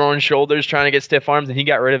throwing shoulders, trying to get stiff arms, and he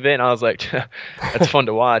got rid of it. And I was like, that's fun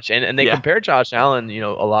to watch. And they compare Josh Allen, a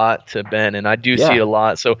lot to Ben, and I do see it a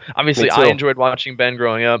lot. So obviously, I enjoyed watching Ben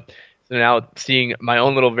growing up. So now seeing my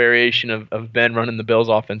own little variation of Ben running the Bills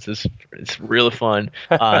offense it's really fun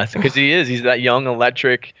because he's that young,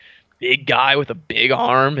 electric, big guy with a big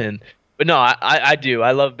arm. But no, I do.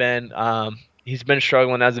 I love Ben. He's been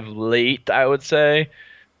struggling as of late, I would say.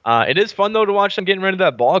 It is fun though to watch him getting rid of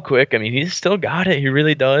that ball quick. I mean, he's still got it. He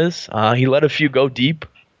really does. He let a few go deep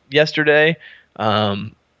yesterday,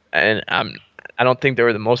 and I don't think they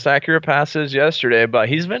were the most accurate passes yesterday, but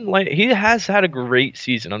he has had a great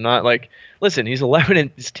season. I'm not like, listen, he's 11 and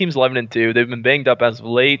his team's 11-2. They've been banged up as of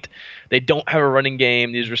late. They don't have a running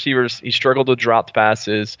game. These receivers, he struggled with dropped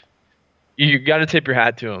passes. You got to tip your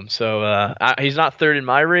hat to him. So he's not third in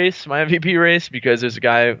my race, my MVP race, because there's a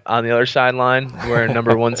guy on the other sideline wearing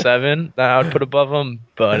number 17 that I would put above him.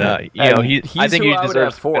 But I think he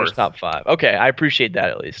deserves to finish top 5. Okay, I appreciate that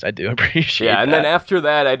at least. I do appreciate. Yeah, and that. then after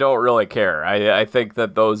that, I don't really care. I think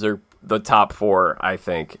that those are the top 4. I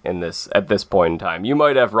think at this point in time, you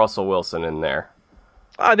might have Russell Wilson in there.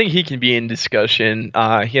 I think he can be in discussion.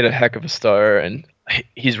 He had a heck of a start, and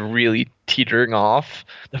he's really teetering off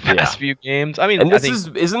the past few games. I mean, and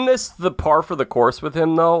isn't this the par for the course with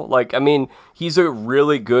him though? Like, I mean, he's a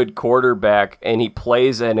really good quarterback, and he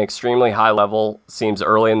plays at an extremely high level. Seems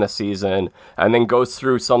early in the season, and then goes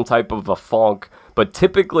through some type of a funk, but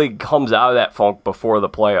typically comes out of that funk before the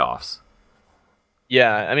playoffs.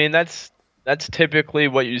 Yeah, I mean that's typically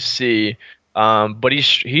what you see. But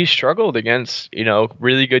he struggled against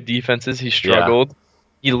really good defenses. He struggled. Yeah.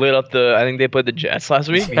 He lit up I think they played the Jets last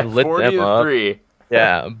week. He lit them up.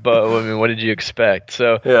 Yeah, but I mean, what did you expect?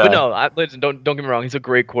 So, yeah. But no, listen, don't get me wrong. He's a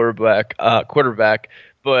great quarterback.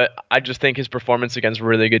 But I just think his performance against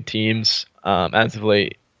really good teams as of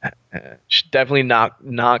late definitely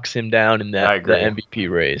knocks him down in the MVP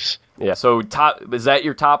race. Yeah. So is that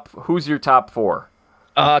your top? Who's your top 4?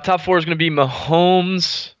 Top 4 is going to be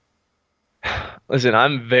Mahomes. Listen,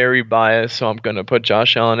 I'm very biased, so I'm going to put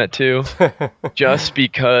Josh Allen at 2 just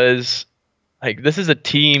because this is a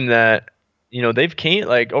team that,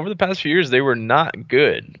 they've over the past few years, they were not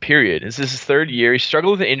good, period. This is his 3rd year. He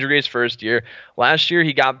struggled with an injury his 1st year. Last year,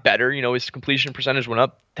 he got better. His completion percentage went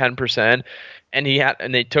up 10%, and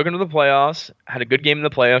they took him to the playoffs, had a good game in the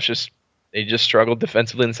playoffs, they just struggled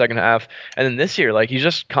defensively in the second half. And then this year, he's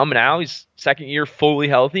just coming out. He's 2nd year fully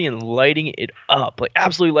healthy and lighting it up,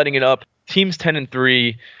 absolutely lighting it up. Team's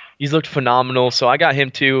 10-3. He's looked phenomenal, so I got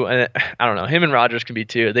him too. And I don't know, him and Rodgers can be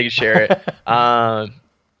 2. They can share it. And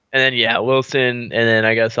then Wilson, and then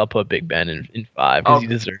I guess I'll put Big Ben in 5 because he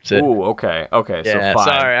deserves it. Ooh, okay. Yeah, so 5.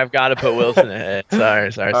 Sorry, I've got to put Wilson ahead.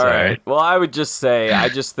 Sorry. All right. Well, I would just say, I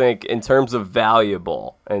just think in terms of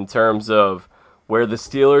valuable, in terms of where the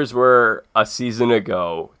Steelers were a season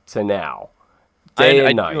ago to now, day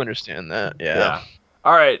and night. I do understand that. Yeah.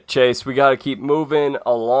 All right, Chase, we got to keep moving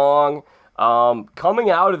along. Coming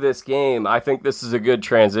out of this game, I think this is a good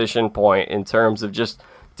transition point in terms of just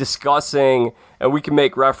discussing, and we can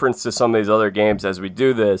make reference to some of these other games as we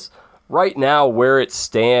do this. Right now, where it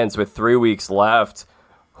stands with 3 weeks left,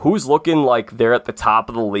 who's looking like they're at the top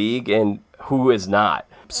of the league and who is not?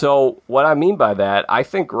 So what I mean by that, I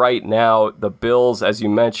think right now the Bills, as you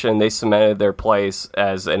mentioned, they cemented their place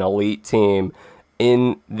as an elite team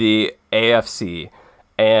in the AFC.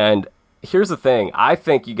 And here's the thing. I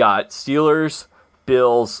think you got Steelers,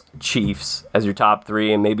 Bills, Chiefs as your top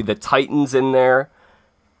 3, and maybe the Titans in there.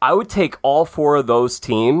 I would take all 4 of those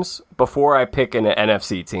teams before I pick an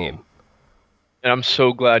NFC team. And I'm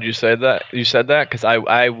so glad you said that. Because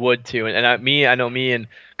I would too. And I know me and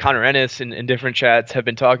Connor Ennis in different chats have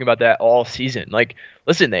been talking about that all season.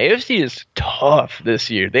 Listen, the AFC is tough this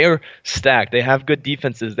year. They are stacked. They have good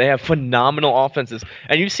defenses. They have phenomenal offenses.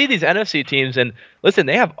 And you see these NFC teams, and listen,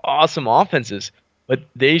 they have awesome offenses, but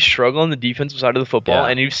they struggle on the defensive side of the football. Yeah.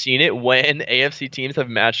 And you've seen it when AFC teams have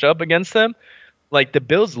matched up against them. The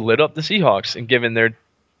Bills lit up the Seahawks, and given their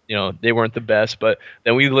they weren't the best, but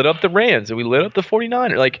then we lit up the Rams and we lit up the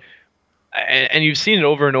 49ers. And you've seen it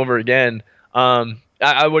over and over again.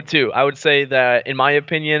 I would too. I would say that, in my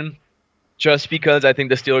opinion, just because I think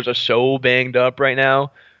the Steelers are so banged up right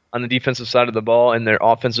now on the defensive side of the ball and their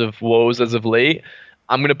offensive woes as of late,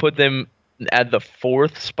 I'm going to put them at the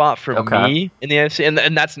 4th spot for me in the AFC.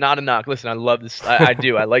 And that's not a knock. Listen, I love this. I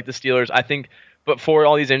do. I like the Steelers. I think, but for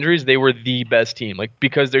all these injuries, they were the best team.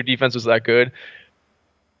 Because their defense was that good.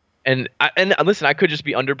 And listen, I could just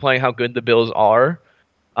be underplaying how good the Bills are,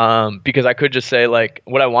 because I could just say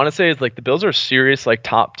what I want to say is the Bills are a serious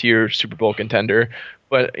top tier Super Bowl contender,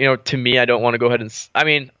 but to me I don't want to go ahead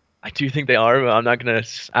and I do think they are, but I'm not gonna.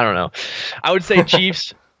 I don't know. I would say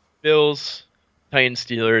Chiefs, Bills, Titans,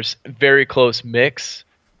 Steelers, very close mix.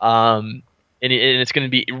 And it's going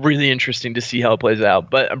to be really interesting to see how it plays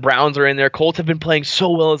out. But Browns are in there. Colts have been playing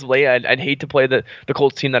so well as of late. I'd hate to play the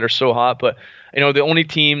Colts team that are so hot. But, the only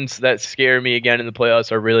teams that scare me again in the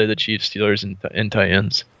playoffs are really the Chiefs, Steelers, and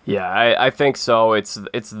Titans. Yeah, I think so. It's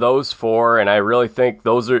those 4, and I really think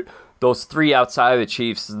those are those three outside of the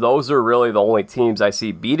Chiefs, those are really the only teams I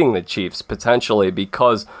see beating the Chiefs potentially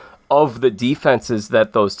because of the defenses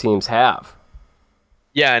that those teams have.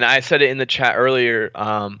 Yeah, and I said it in the chat earlier.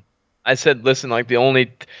 I said, listen, like the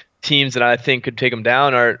only teams that I think could take them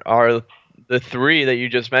down are the three that you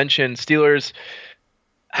just mentioned. Steelers,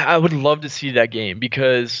 I would love to see that game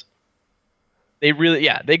because they really,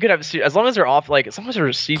 they could have, as long as they're off, like as long as their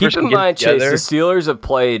receivers. Keep in mind, Chase, the Steelers have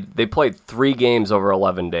played 3 games over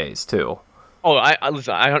 11 days too. Oh, I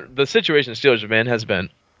listen. The situation the Steelers have been has been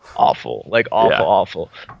awful, like awful.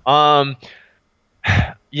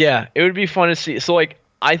 Yeah, it would be fun to see. So like,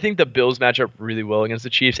 I think the Bills match up really well against the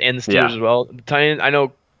Chiefs and the Steelers as well. The Titans, I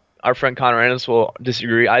know our friend Connor Ennis will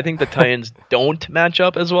disagree. I think the Titans don't match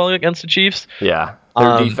up as well against the Chiefs. Yeah,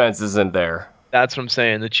 their defense isn't there. That's what I'm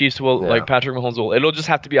saying. The Chiefs will, like Patrick Mahomes will. It'll just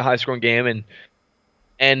have to be a high-scoring game,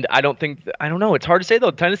 and I don't know. It's hard to say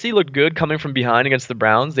though. Tennessee looked good coming from behind against the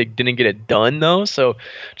Browns. They didn't get it done though. So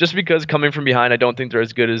just because coming from behind, I don't think they're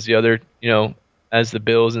as good as the other, as the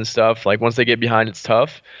Bills and stuff. Like once they get behind, it's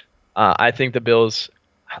tough. I think the Bills.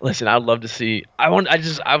 Listen, I'd love to see. I would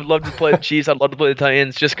love to play the Chiefs. I'd love to play the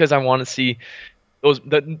Titans just because I want to see those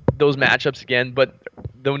matchups again. But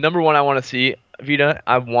the number one I want to see, Vita,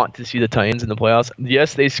 I want to see the Titans in the playoffs.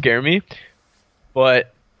 Yes, they scare me,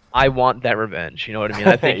 but I want that revenge. You know what I mean?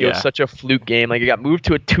 I think it was such a fluke game. Like it got moved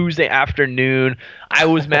to a Tuesday afternoon. I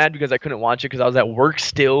was mad because I couldn't watch it because I was at work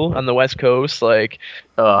still on the West Coast. Like,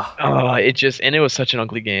 it was such an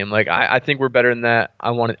ugly game. Like I think we're better than that.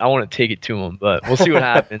 I want to take it to them, but we'll see what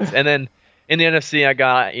happens. And then in the NFC, I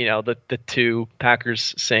got the 2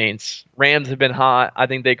 Packers, Saints, Rams have been hot. I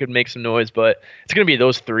think they could make some noise, but it's gonna be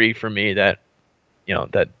those 3 for me that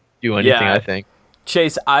that do anything. I think.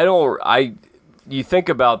 Chase, you think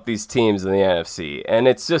about these teams in the NFC, and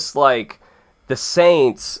it's just like the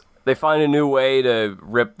Saints, they find a new way to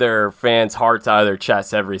rip their fans' hearts out of their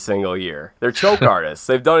chests every single year. They're choke artists.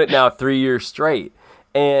 They've done it now 3 years straight.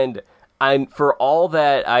 And for all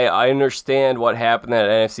that, I understand what happened in that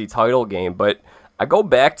NFC title game, but I go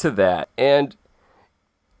back to that. And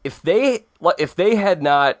if they had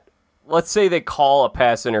not, let's say they call a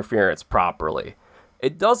pass interference properly,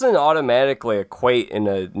 it doesn't automatically equate in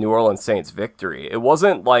a New Orleans Saints victory. It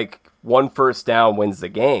wasn't like 1 first down wins the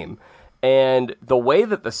game. And the way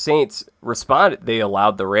that the Saints responded, they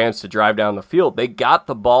allowed the Rams to drive down the field. They got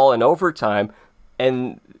the ball in overtime,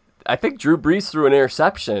 and I think Drew Brees threw an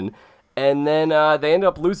interception, and then they ended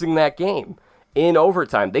up losing that game in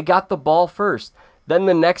overtime. They got the ball first. Then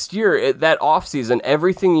the next year, that offseason,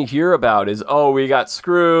 everything you hear about is, we got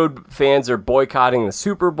screwed, fans are boycotting the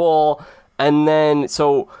Super Bowl. And then,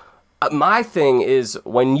 so my thing is,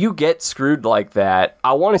 when you get screwed like that,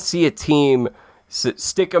 I want to see a team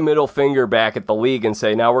stick a middle finger back at the league and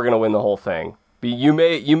say, now we're going to win the whole thing. You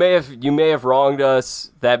may have wronged us.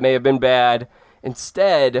 That may have been bad.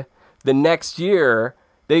 Instead, the next year,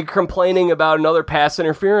 they're complaining about another pass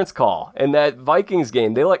interference call. In that Vikings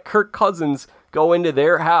game, they let Kirk Cousins go into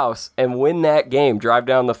their house and win that game, drive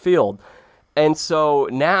down the field. And so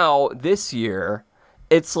now, this year,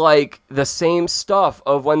 it's like the same stuff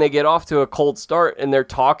of when they get off to a cold start and they're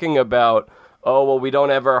talking about, we don't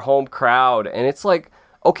have our home crowd. And it's like,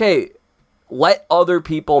 okay, let other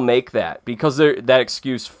people make that because they're that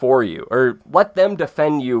excuse for you, or let them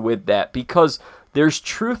defend you with that because there's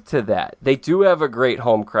truth to that. They do have a great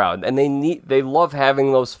home crowd and they love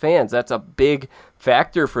having those fans. That's a big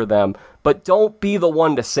factor for them. But don't be the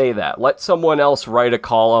one to say that. Let someone else write a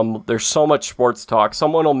column. There's so much sports talk.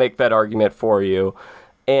 Someone will make that argument for you.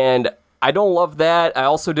 And I don't love that. I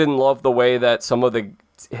also didn't love the way that some of the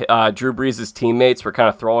Drew Brees' teammates were kind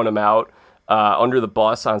of throwing him out under the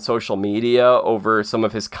bus on social media over some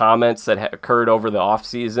of his comments that occurred over the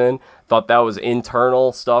offseason. Thought that was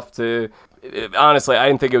internal stuff honestly, I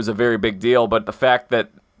didn't think it was a very big deal, but the fact that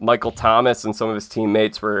Michael Thomas and some of his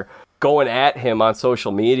teammates were going at him on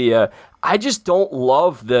social media, I just don't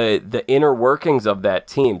love the inner workings of that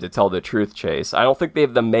team, to tell the truth, Chase. I don't think they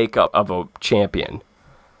have the makeup of a champion.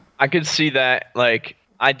 I could see that. Like,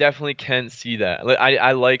 I definitely can see that.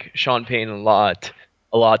 I like Sean Payton a lot,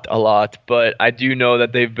 but I do know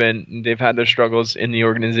that they've had their struggles in the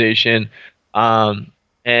organization,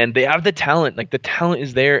 and they have the talent. Like, the talent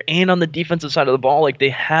is there, and on the defensive side of the ball, like,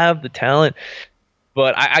 they have the talent.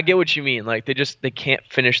 But I get what you mean. Like, they can't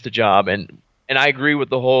finish the job, and I agree with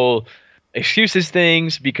the whole excuses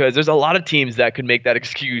things, because there's a lot of teams that could make that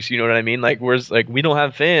excuse, you know what I mean? Like, where's like, we don't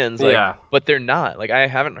have fans, like, but they're not. Like, I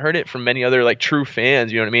haven't heard it from many other like true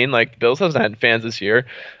fans, you know what I mean? Like, the Bills hasn't had fans this year.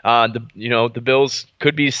 The Bills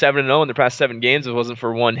could be 7-0 in the past 7 games if it wasn't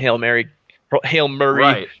for one Hail Murray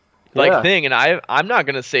right. Yeah. thing, and I'm not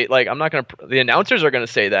gonna say like I'm not gonna. The announcers are gonna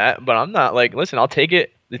say that, but I'm not like, listen, I'll take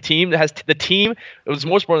it. The team that has the team. It was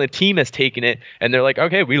most importantly the team has taken it, and they're like,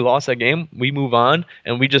 okay, we lost that game, we move on,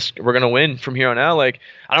 and we're gonna win from here on out. Like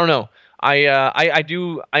I don't know. I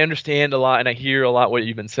understand a lot, and I hear a lot what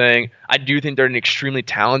you've been saying. I do think they're an extremely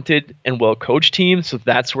talented and well coached team, so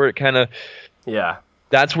that's where it kind of Yeah.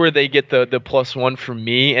 that's where they get the +1 from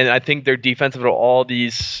me. And I think their defensive of all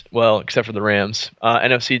these, well, except for the Rams,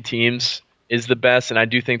 NFC teams is the best. And I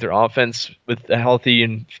do think their offense with a healthy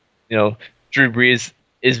and Drew Brees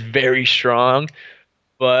is very strong.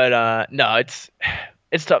 But no, it's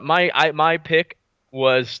tough. My pick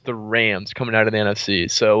was the Rams coming out of the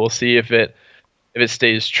NFC. So we'll see if it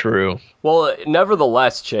stays true. Well,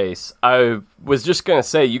 nevertheless, Chase, I was just going to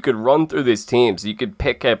say you could run through these teams. You could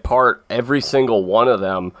pick apart every single one of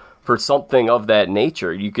them for something of that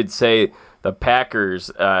nature. You could say the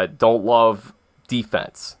Packers don't love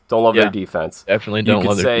defense, their defense. Definitely don't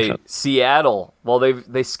love their defense. You could say Seattle, well,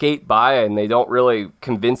 they skate by and they don't really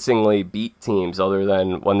convincingly beat teams other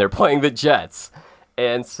than when they're playing the Jets.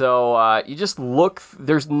 And so you just look,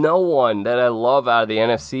 there's no one that I love out of the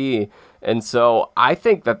NFC. And so I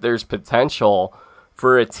think that there's potential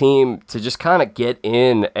for a team to just kind of get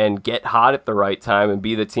in and get hot at the right time and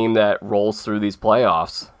be the team that rolls through these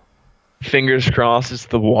playoffs. Fingers crossed it's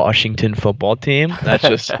the Washington football team. That's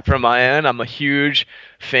just from my end. I'm a huge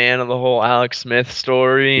fan of the whole Alex Smith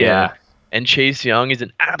story. Yeah. And Chase Young is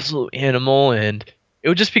an absolute animal, and it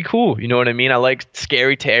would just be cool. You know what I mean? I like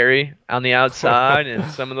Scary Terry on the outside and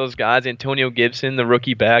some of those guys, Antonio Gibson, the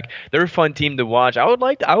rookie back. They're a fun team to watch. I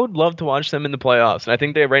would love to watch them in the playoffs. And I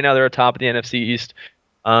think right now they're atop of the NFC East.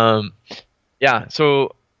 Yeah,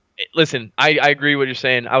 so listen, I agree with what you're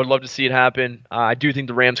saying. I would love to see it happen. I do think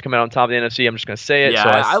the Rams come out on top of the NFC. I'm just going to say it. Yeah, so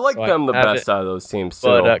I like them the best out of those teams, too.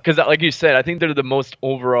 But because, like you said, I think they're the most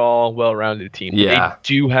overall well-rounded team. Yeah. They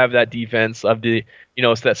do have that defense of the,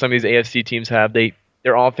 so that some of these AFC teams have.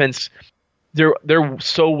 Their offense, they're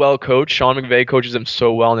so well coached. Sean McVay coaches them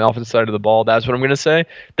so well on the offensive side of the ball. That's what I'm going to say,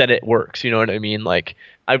 that it works. You know what I mean? Like,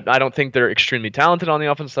 I don't think they're extremely talented on the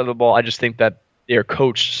offensive side of the ball. I just think that they're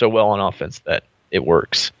coached so well on offense that it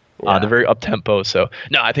works. Yeah. They're very up-tempo. So,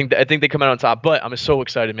 no, I think they come out on top. But I'm so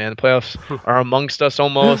excited, man. The playoffs are amongst us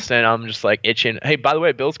almost, and I'm just, like, itching. Hey, by the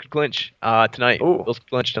way, Bills could clinch tonight. Ooh. Bills could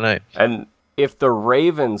clinch tonight. And if the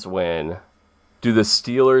Ravens win, do the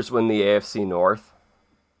Steelers win the AFC North?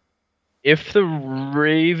 If the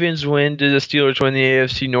Ravens win, do the Steelers win the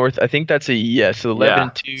AFC North? I think that's a yes. So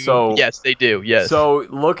 11-2. So, yes, they do. Yes. So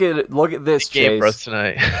look at this, Big game Chase. for us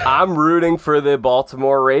tonight. I'm rooting for the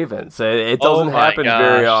Baltimore Ravens. It doesn't happen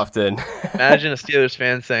very often. Imagine a Steelers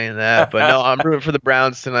fan saying that. But no, I'm rooting for the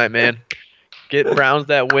Browns tonight, man. Get Browns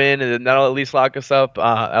that win, and then that'll at least lock us up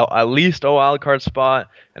at least a wild card spot.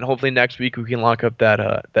 And hopefully next week we can lock up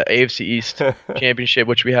that AFC East championship,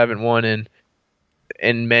 which we haven't won in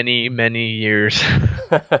many years.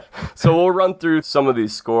 So we'll run through some of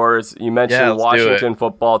these scores. You mentioned Washington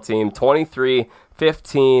football team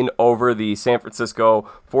 23-15 over the San Francisco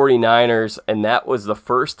 49ers, and that was the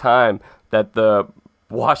first time that a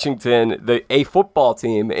football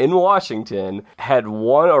team in Washington had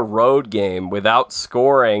won a road game without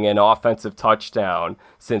scoring an offensive touchdown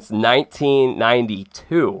since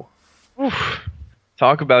 1992. Oof.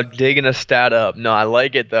 Talk about digging a stat up. No, I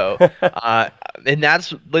like it though. And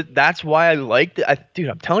that's why I liked it. Dude,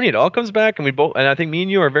 I'm telling you, it all comes back, and I think me and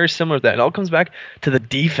you are very similar to that. It all comes back to the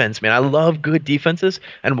defense, man. I love good defenses,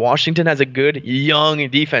 and Washington has a good young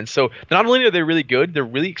defense. So not only are they really good, they're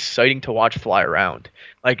really exciting to watch fly around.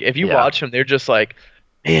 Like if you watch them, they're just like,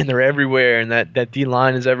 man, they're everywhere, and that D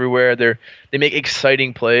line is everywhere. They make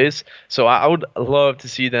exciting plays. So I would love to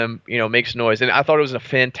see them, make some noise. And I thought it was a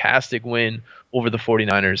fantastic win over the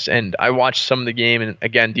 49ers. And I watched some of the game, and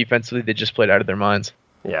again, defensively, they just played out of their minds.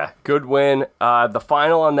 Yeah, good win. The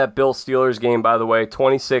final on that Bills-Steelers game, by the way,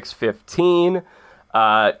 26-15.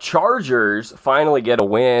 Chargers finally get a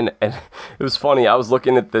win. And it was funny. I was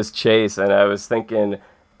looking at this, Chase, and I was thinking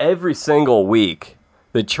every single week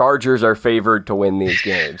the Chargers are favored to win these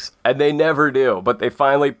games. And they never do. But they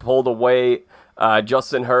finally pulled away.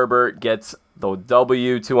 Justin Herbert gets the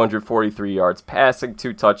W, 243 yards passing,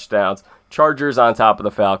 2 touchdowns. Chargers on top of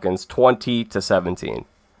the Falcons, 20-17.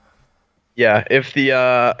 Yeah, if the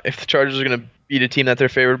Chargers are going to beat a team that they're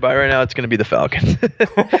favored by right now, it's going to be the Falcons.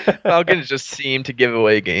 Falcons just seem to give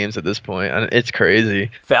away games at this point. It's crazy.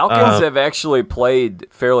 Falcons have actually played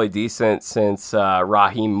fairly decent since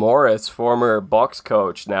Raheem Morris, former Bucs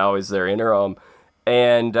coach, now is their interim.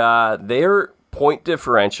 And their point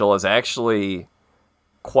differential is actually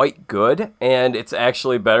quite good, and it's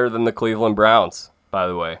actually better than the Cleveland Browns, by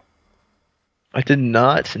the way. I did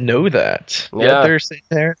not know that. Yeah. They're sitting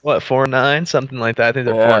there, what, 4-9, something like that. I think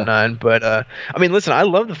they're Yeah. 4-9. But I mean, listen, I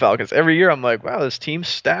love the Falcons. Every year, I'm like, wow, this team's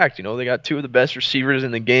stacked. They got two of the best receivers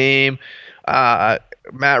in the game. I'm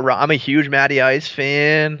a huge Matty Ice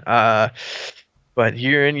fan. But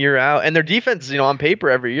year in, year out, and their defense, on paper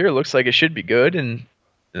every year looks like it should be good. And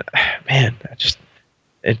man,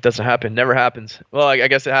 it doesn't happen. Never happens. Well, I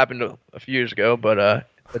guess it happened a few years ago, but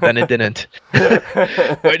then it didn't.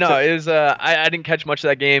 But no, it was. I didn't catch much of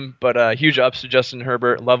that game, but huge ups to Justin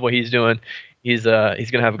Herbert. Love what he's doing. He's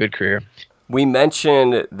gonna have a good career. We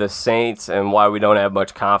mentioned the Saints and why we don't have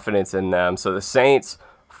much confidence in them. So the Saints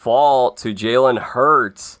fall to Jalen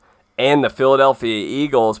Hurts and the Philadelphia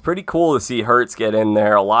Eagles. Pretty cool to see Hurts get in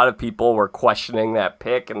there. A lot of people were questioning that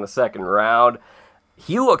pick in the second round.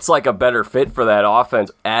 He looks like a better fit for that offense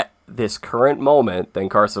at this current moment than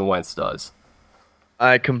Carson Wentz does.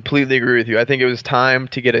 I completely agree with you. I think it was time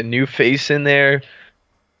to get a new face in there,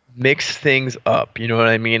 mix things up. You know what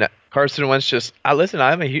I mean? Carson Wentz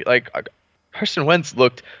Carson Wentz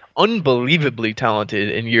looked unbelievably talented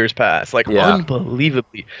in years past,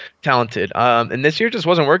 unbelievably talented. And this year just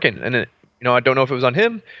wasn't working. And I don't know if it was on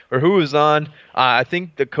him or who it was on. I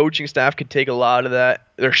think the coaching staff could take a lot of that.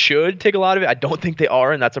 Or should take a lot of it. I don't think they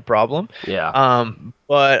are, and that's a problem. Yeah.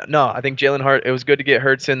 But no, I think Jalen Hurts. It was good to get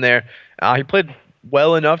Hurts in there. He played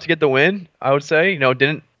well enough to get the win, I would say.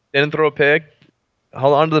 Didn't throw a pick,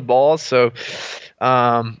 held on to the ball. So,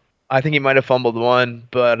 I think he might have fumbled one,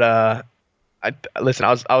 but I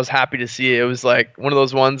was happy to see it. It was like one of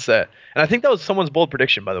those ones that, and I think that was someone's bold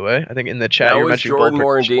prediction, by the way. I think in the chat that was Jordan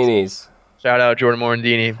Morandini's. Shout out Jordan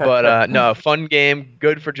Morandini. But no, fun game,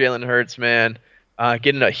 good for Jalen Hurts, man.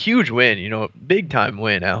 Getting a huge win, big time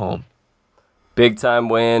win at home. Big time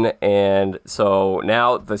win, and so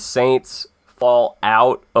now the Saints fall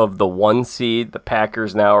out of the 1 seed. The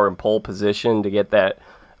Packers now are in pole position to get that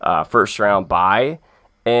first round bye.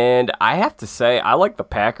 And I have to say, I like the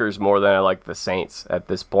Packers more than I like the Saints at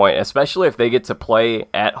this point, especially if they get to play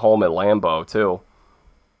at home at Lambeau, too.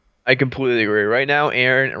 I completely agree. Right now,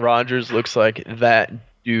 Aaron Rodgers looks like that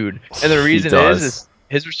dude. And the reason is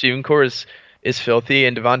his receiving core is filthy,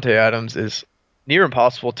 and Devontae Adams is near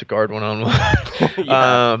impossible to guard one-on-one.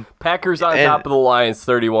 Yeah. Packers on top of the Lions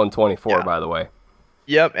 31-24, by the way.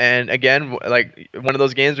 Yep, and again, like one of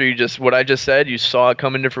those games where what I just said, you saw it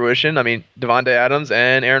come into fruition. I mean, Devontae Adams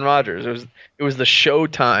and Aaron Rodgers. It was the show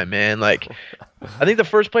time, man. Like, I think the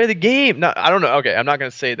first play of the game. No, I don't know. Okay, I'm not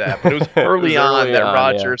gonna say that, but it was early on that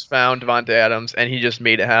Rodgers found Devontae Adams, and he just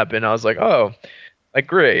made it happen. I was like, oh, like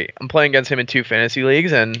great. I'm playing against him in 2 fantasy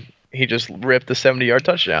leagues, and he just ripped the 70-yard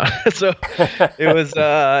touchdown. So it was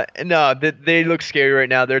no, they look scary right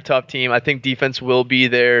now. They're a tough team. I think defense will be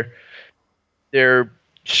their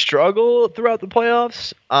struggle throughout the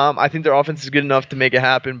playoffs. I think their offense is good enough to make it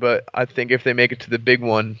happen, but I think if they make it to the big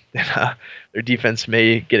one, their defense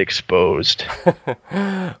may get exposed.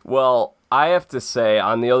 Well, I have to say,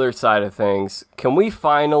 on the other side of things, can we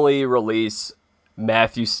finally release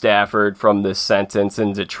Matthew Stafford from this sentence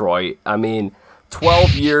in Detroit? I mean,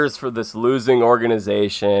 12 years for this losing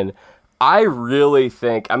organization. I really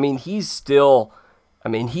think, he's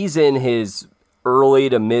in his early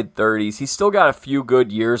to mid-30s. He's still got a few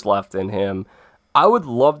good years left in him. I would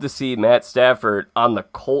love to see Matt Stafford on the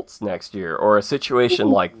Colts next year or a situation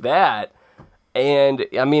like that. And,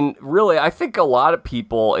 really, I think a lot of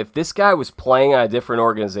people, if this guy was playing on a different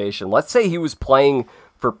organization, let's say he was playing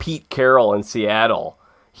for Pete Carroll in Seattle,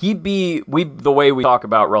 he'd be, the way we talk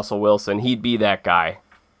about Russell Wilson, he'd be that guy.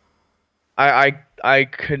 I'm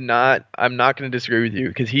not going to disagree with you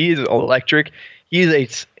because he is electric.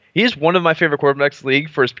 He's one of my favorite quarterbacks in the league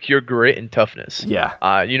for his pure grit and toughness.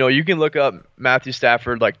 Yeah. You can look up Matthew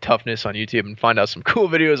Stafford toughness on YouTube and find out some cool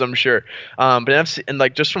videos, I'm sure.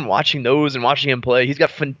 But just from watching those and watching him play, he's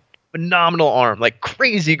got phenomenal arm,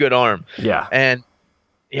 crazy good arm. Yeah. And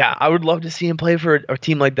yeah, I would love to see him play for a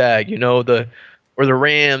team like that. The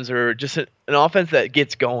Rams, or just an offense that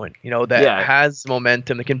gets going. Has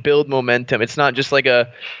momentum, that can build momentum. It's not just the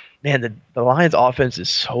Lions' offense is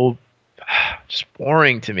so just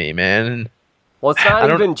boring to me, man. Well, it's not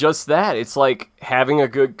even just that. It's like having a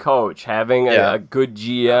good coach, having a good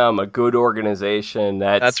GM, a good organization.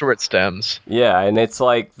 That's where it stems. Yeah, and it's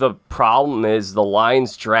like the problem is the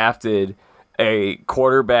Lions drafted a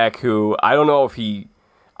quarterback who I don't know if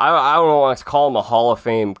I don't want to call him a Hall of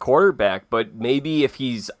Fame quarterback, but maybe if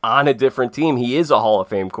he's on a different team, he is a Hall of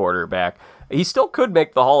Fame quarterback. He still could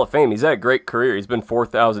make the Hall of Fame. He's had a great career. He's been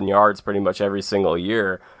 4,000 yards pretty much every single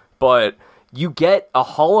year. But you get a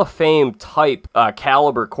Hall of Fame type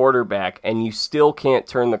caliber quarterback, and you still can't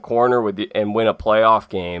turn the corner and win a playoff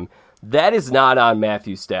game. That is not on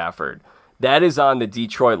Matthew Stafford. That is on the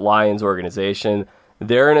Detroit Lions organization.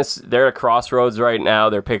 They're at a crossroads right now.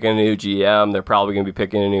 They're picking a new GM. They're probably going to be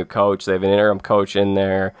picking a new coach. They have an interim coach in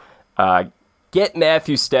there. Get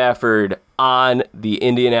Matthew Stafford on the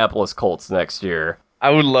Indianapolis Colts next year. I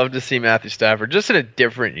would love to see Matthew Stafford just in a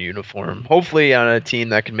different uniform. Hopefully on a team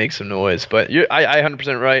that can make some noise. But I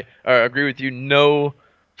 100% right. Agree with you. No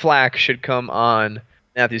flack should come on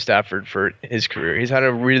Matthew Stafford for his career. He's had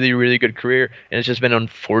a really, really good career, and it's just been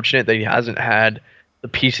unfortunate that he hasn't had the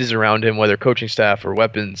pieces around him, whether coaching staff or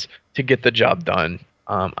weapons, to get the job done.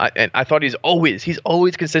 I thought he's always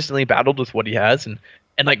consistently battled with what he has and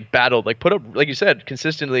battled, put up, like you said,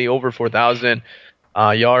 consistently over 4,000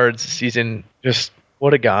 yards a season. Just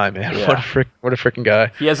what a guy, man. Yeah. What a freaking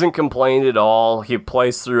guy. He hasn't complained at all. He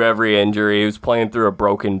plays through every injury. He was playing through a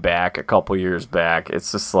broken back a couple years back.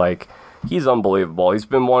 It's just he's unbelievable. He's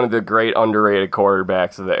been one of the great underrated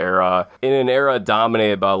quarterbacks of the era, in an era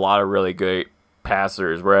dominated by a lot of really good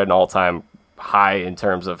passers. We're at an all-time high in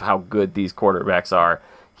terms of how good these quarterbacks are.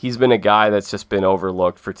 He's been a guy that's just been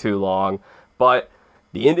overlooked for too long. But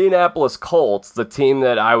the Indianapolis Colts, the team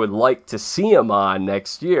that I would like to see him on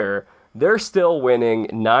next year, they're still winning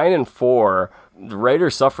 9-4. The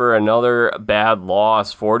Raiders suffer another bad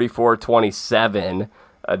loss, 44-27.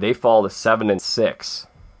 They fall to 7-6.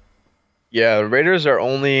 Yeah, the Raiders are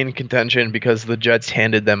only in contention because the Jets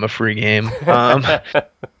handed them a free game.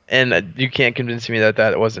 And you can't convince me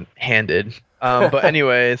that wasn't handed. But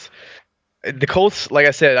anyways, the Colts, like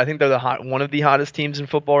I said, I think they're one of the hottest teams in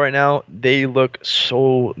football right now. They look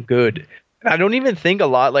so good. And I don't even think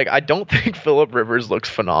I don't think Phillip Rivers looks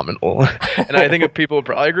phenomenal. And I think if people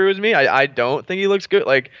probably agree with me, I don't think he looks good.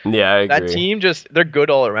 Yeah, I agree. That team they're good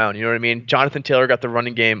all around. You know what I mean? Jonathan Taylor got the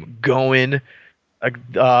running game going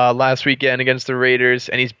last weekend against the Raiders,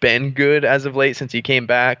 and he's been good as of late since he came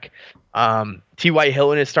back. T.Y.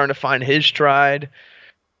 Hilton is starting to find his stride.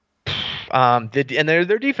 And their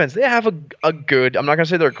defense, they have a good, I'm not going to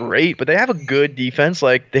say they're great, but they have a good defense.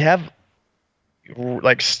 They have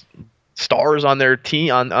stars on their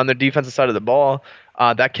team, on their defensive side of the ball,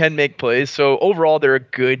 that can make plays. So overall, they're a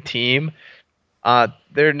good team.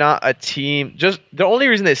 They're not a team, just the only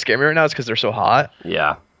reason they scare me right now is because they're so hot.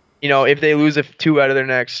 Yeah. If they lose two out of their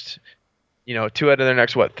next,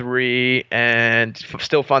 three, and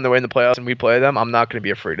still find their way in the playoffs and we play them, I'm not going to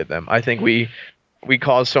be afraid of them. I think we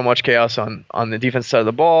cause so much chaos on the defense side of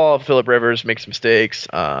the ball. Phillip Rivers makes mistakes,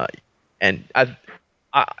 and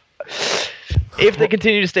if they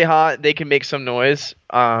continue to stay hot, they can make some noise.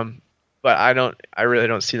 But I really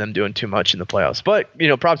don't see them doing too much in the playoffs. But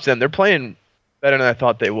props to them. They're playing better than I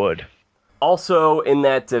thought they would. Also in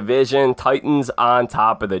that division, Titans on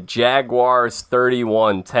top of the Jaguars,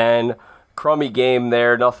 31-10. Crummy game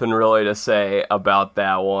there. Nothing really to say about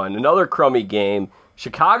that one. Another crummy game.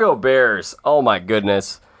 Chicago Bears. Oh my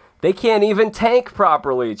goodness. They can't even tank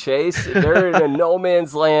properly, Chase. They're in a no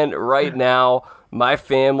man's land right now. My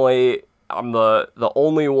family, I'm the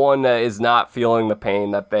only one that is not feeling the pain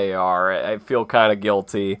that they are. I feel kind of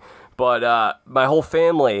guilty. But my whole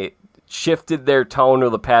family shifted their tone over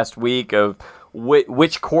the past week of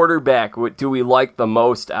which quarterback do we like the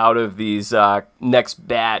most out of these next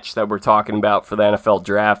batch that we're talking about for the NFL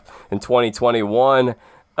draft in 2021.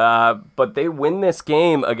 But they win this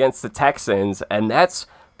game against the Texans, and that's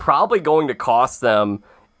probably going to cost them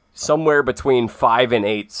somewhere between 5 and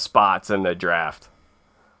 8 spots in the draft.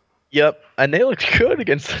 Yep, and they looked good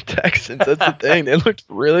against the Texans. That's the thing. They looked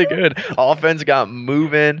really good. Offense got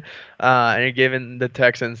moving, and you're giving the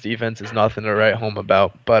Texans defense is nothing to write home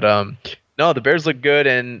about. But no, the Bears look good,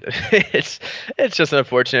 and it's just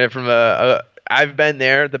unfortunate from I've been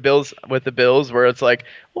there, the Bills, where it's like,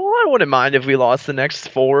 well, I wouldn't mind if we lost the next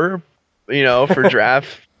 4, for draft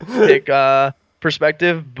pick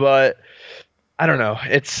perspective, but I don't know.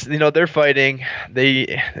 It's, they're fighting.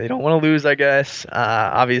 They don't want to lose, I guess,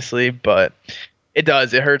 obviously, but it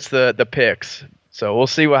does. It hurts the picks. So we'll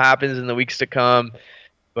see what happens in the weeks to come.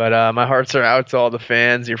 But my hearts are out to all the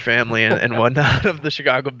fans, your family, and whatnot of the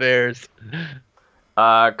Chicago Bears.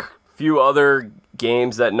 Few other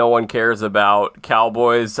games that no one cares about.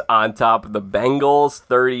 Cowboys on top of the Bengals,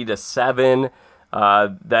 30-7.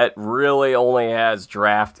 That really only has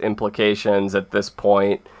draft implications at this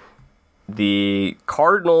point. The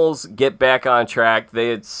Cardinals get back on track. They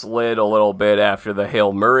had slid a little bit after the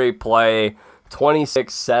Hail Murray play.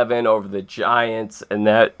 26-7 over the Giants, and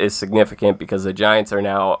that is significant because the Giants are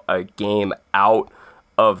now a game out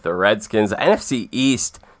of the Redskins. The NFC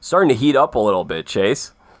East starting to heat up a little bit,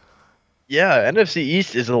 Chase. Yeah, NFC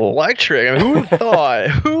East is electric. I mean, who would have thought?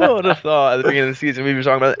 Who would have thought at the beginning of the season we'd be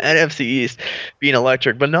talking about NFC East being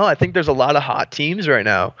electric? But no, I think there's a lot of hot teams right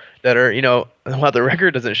now that are, while the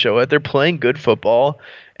record doesn't show it, they're playing good football,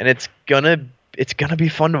 and it's gonna be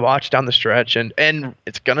fun to watch down the stretch, and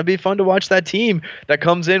it's gonna be fun to watch that team that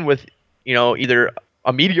comes in with, either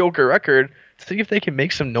a mediocre record to see if they can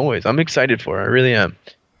make some noise. I'm excited for it. I really am.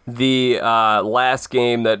 The last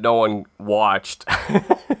game that no one watched,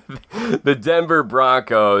 the Denver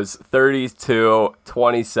Broncos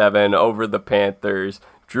 32-27 over the Panthers.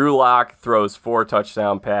 Drew Lock throws 4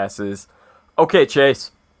 touchdown passes. Okay,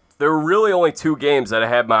 Chase, there were really only 2 games that I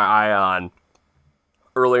had my eye on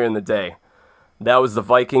earlier in the day. That was the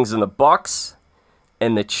Vikings and the Bucks,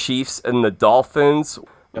 and the Chiefs and the Dolphins.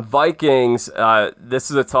 Vikings, this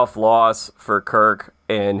is a tough loss for Kirk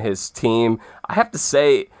and his team. I have to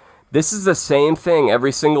say, this is the same thing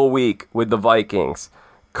every single week with the Vikings.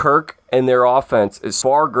 Kirk and their offense is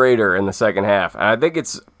far greater in the second half. And I think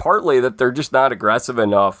it's partly that they're just not aggressive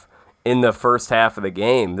enough in the first half of the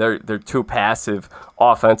game. They're too passive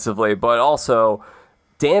offensively. But also,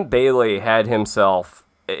 Dan Bailey had himself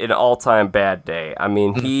an all-time bad day. I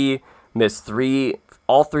mean, he missed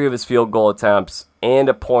all 3 of his field goal attempts and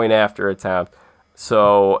a point after attempt.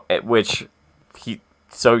 So he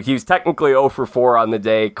was technically 0 for 4 on the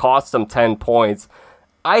day, cost him 10 points.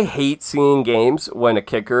 I hate seeing games when a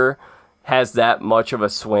kicker has that much of a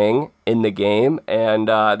swing in the game, and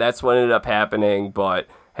that's what ended up happening. But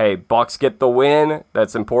hey, Bucks get the win.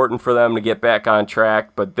 That's important for them to get back on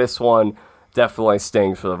track, but this one definitely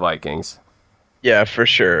stings for the Vikings. Yeah, for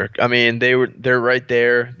sure. I mean, they're right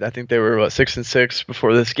there. I think they were 6-6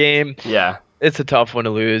 before this game. Yeah. It's a tough one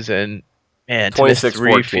to lose, and to miss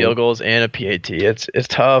 3 field goals and a PAT, it's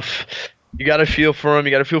tough. You got to feel for them.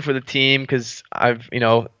 You got to feel for the team, because I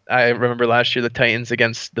remember last year the Titans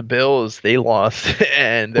against the Bills, they lost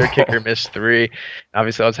and their kicker missed 3.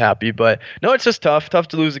 Obviously, I was happy, but no, it's just tough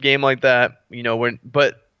to lose a game like that.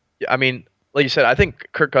 But I mean, like you said, I think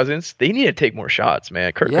Kirk Cousins, they need to take more shots,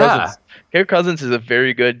 man. Kirk Cousins is a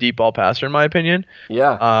very good deep ball passer, in my opinion.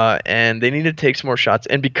 Yeah. And they need to take some more shots.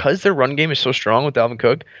 And because their run game is so strong with Dalvin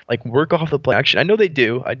Cook, like, work off the play action. I know they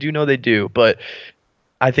do. I do know they do. But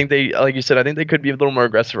I think like you said, I think they could be a little more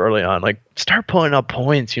aggressive early on. Like, start putting up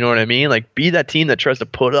points. You know what I mean? Like, be that team that tries to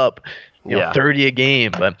put up 30 a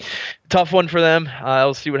game. But tough one for them.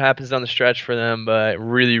 We'll see what happens down the stretch for them. But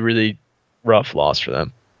really, really rough loss for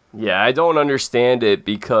them. Yeah, I don't understand it,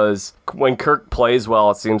 because when Kirk plays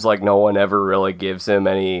well, it seems like no one ever really gives him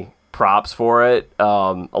any props for it.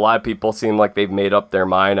 A lot of people seem like they've made up their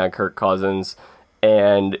mind on Kirk Cousins,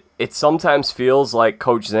 and it sometimes feels like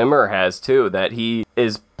Coach Zimmer has too, that he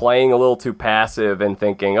is playing a little too passive and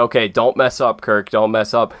thinking, okay, don't mess up, Kirk, don't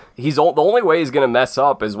mess up. The only way he's going to mess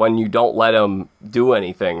up is when you don't let him do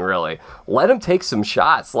anything, really. Let him take some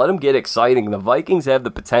shots. Let him get exciting. The Vikings have the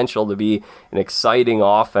potential to be an exciting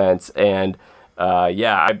offense, and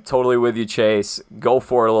I'm totally with you, Chase. Go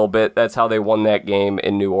for it a little bit. That's how they won that game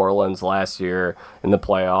in New Orleans last year in the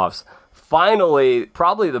playoffs. Finally,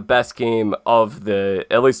 probably the best game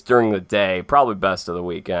at least during the day, probably best of the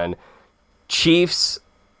weekend. Chiefs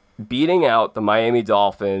beating out the Miami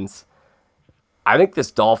Dolphins. I think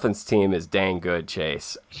this Dolphins team is dang good,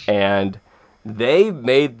 Chase. And they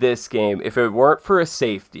made this game, if it weren't for a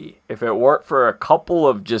safety, if it weren't for a couple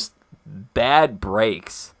of just bad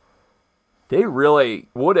breaks, they really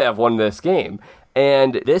would have won this game.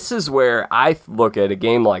 And this is where I look at a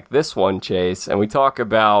game like this one, Chase, and we talk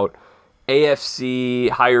about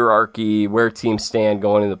AFC hierarchy, where teams stand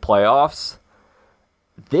going into the playoffs.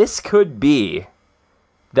 This could be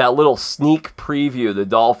that little sneak preview the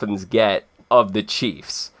Dolphins get of the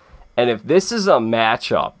Chiefs. And if this is a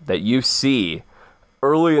matchup that you see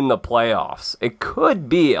early in the playoffs, it could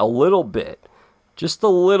be a little bit, just a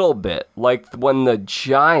little bit, like when the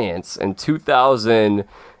Giants in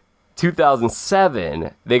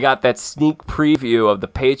 2007, they got that sneak preview of the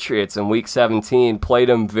Patriots in Week 17, played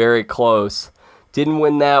them very close. Didn't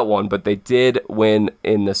win that one, but they did win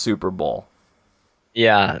in the Super Bowl.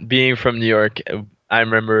 Yeah, being from New York, I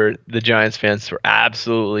remember the Giants fans were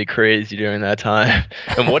absolutely crazy during that time.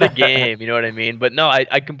 And what a game, you know what I mean? But no,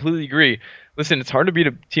 I completely agree. Listen, it's hard to beat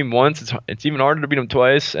a team once. It's even harder to beat them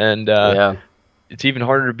twice. And it's even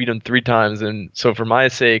harder to beat them 3 times. And so for my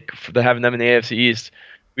sake, for having them in the AFC East,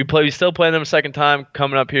 we still play them a second time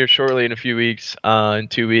coming up here shortly in a few weeks, in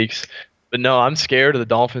 2 weeks. But no, I'm scared of the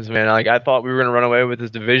Dolphins, man. Like, I thought we were going to run away with this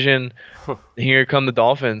division. Here come the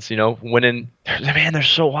Dolphins, winning. Man, they're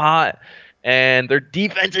so hot. And their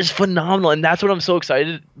defense is phenomenal. And that's what I'm so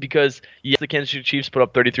excited, because, yes, the Kansas City Chiefs put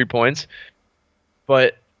up 33 points.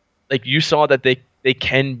 But like you saw that they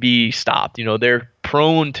can be stopped. They're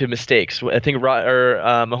prone to mistakes. I think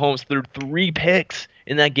Mahomes threw 3 picks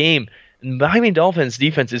in that game. And Miami Dolphins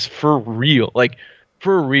defense is for real, like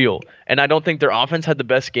for real. And I don't think their offense had the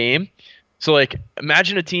best game. So like,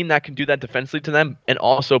 imagine a team that can do that defensively to them and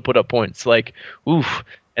also put up points. Like, oof.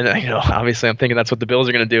 And obviously, I'm thinking that's what the Bills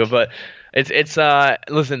are going to do. But it's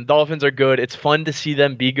listen, Dolphins are good. It's fun to see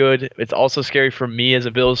them be good. It's also scary for me as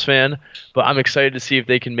a Bills fan. But I'm excited to see if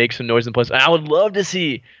they can make some noise in place. And I would love to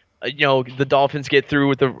see, the Dolphins get through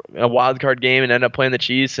with a wild card game and end up playing the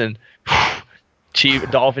Chiefs and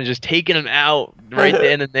Dolphins just taking them out right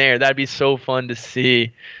then and there. That'd be so fun to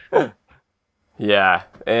see. Yeah.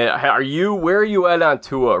 And where are you at on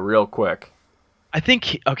Tua real quick? I think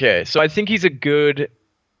he's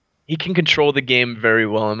he can control the game very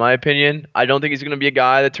well, in my opinion. I don't think he's going to be a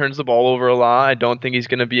guy that turns the ball over a lot. I don't think he's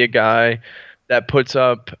going to be a guy that puts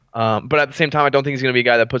up, but at the same time, I don't think he's going to be a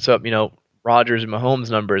guy that puts up, Rodgers and Mahomes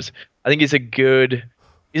numbers. I think he's a good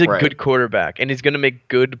quarterback, and he's going to make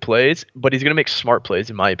good plays, but he's going to make smart plays,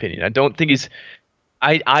 in my opinion.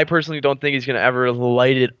 I personally don't think he's going to ever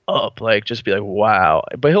light it up, like just be like, wow.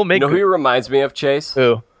 But he'll make. Who he reminds me of, Chase?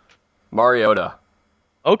 Who? Mariota.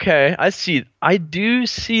 Okay, I do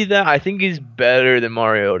see that. I think he's better than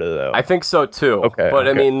Mariota, though. I think so, too. Okay. But,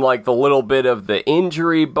 I mean, like, the little bit of the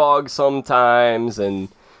injury bug sometimes, and,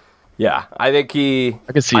 yeah, I think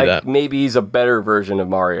I can see that. Maybe he's a better version of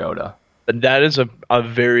Mariota. That is a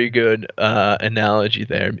very good analogy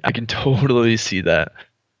there. I can totally see that.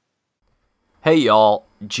 Hey, y'all.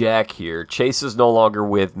 Jack here. Chase is no longer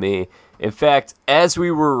with me. In fact, as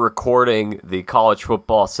we were recording the college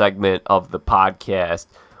football segment of the podcast,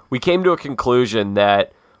 we came to a conclusion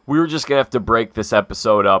that we were just going to have to break this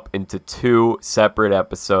episode up into 2 separate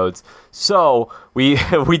episodes. So we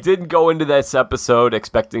didn't go into this episode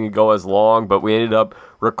expecting to go as long, but we ended up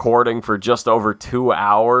recording for just over 2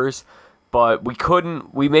 hours. But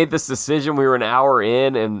we made this decision. We were an hour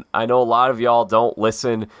in, and I know a lot of y'all don't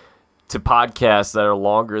listen to podcasts that are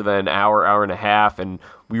longer than an hour and a half, and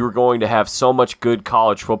we were going to have so much good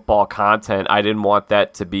college football content. I didn't want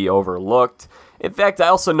that to be overlooked. In fact, I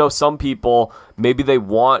also know some people, maybe they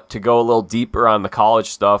want to go a little deeper on the college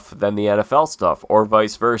stuff than the NFL stuff, or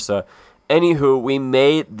vice versa. Anywho, we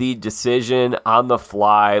made the decision on the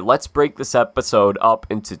fly. Let's break this episode up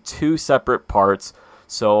into 2 separate parts.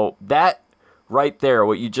 So that right there,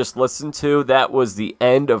 what you just listened to, that was the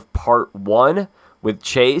end of part 1 with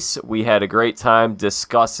Chase. We had a great time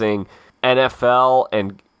discussing NFL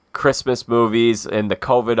and Christmas movies and the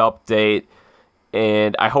COVID update,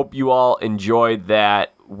 and I hope you all enjoyed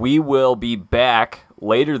that. We will be back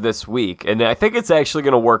later this week, and I think it's actually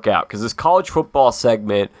going to work out because this college football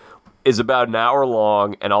segment is about an hour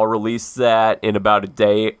long, and I'll release that in about a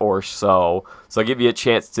day or so. So I'll give you a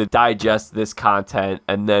chance to digest this content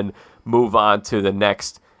and then move on to the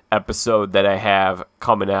next episode that I have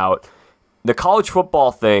coming out. The college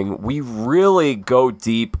football thing, we really go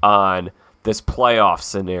deep on this playoff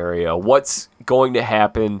scenario. What's going to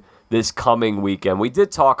happen this coming weekend? We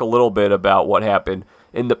did talk a little bit about what happened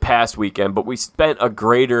in the past weekend, but we spent a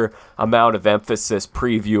greater amount of emphasis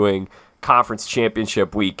previewing conference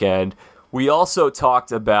championship weekend. We also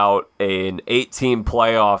talked about an 8-team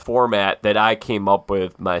playoff format that I came up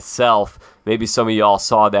with myself. Maybe some of y'all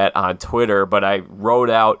saw that on Twitter, but I wrote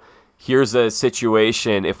out, here's a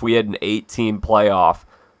situation, if we had an 8-team playoff,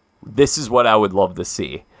 this is what I would love to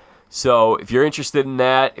see. So if you're interested in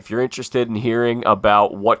that, if you're interested in hearing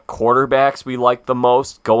about what quarterbacks we like the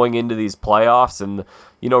most going into these playoffs, and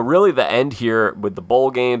really the end here with the bowl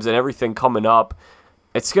games and everything coming up,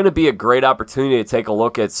 it's going to be a great opportunity to take a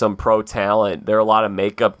look at some pro talent. There are a lot of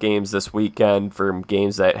makeup games this weekend from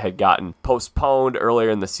games that had gotten postponed earlier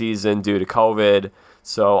in the season due to COVID.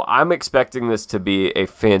 So I'm expecting this to be a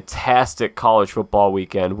fantastic college football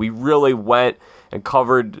weekend. We really went and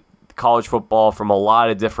covered college football from a lot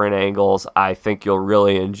of different angles. I think you'll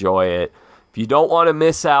really enjoy it. If you don't want to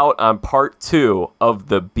miss out on part 2 of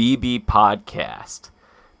the BB podcast,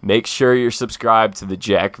 make sure you're subscribed to the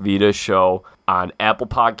Jack Vita Show on Apple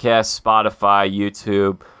Podcasts, Spotify,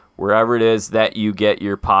 YouTube, wherever it is that you get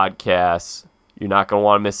your podcasts. You're not going to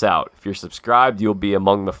want to miss out. If you're subscribed, you'll be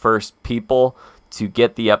among the first people to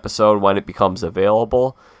get the episode when it becomes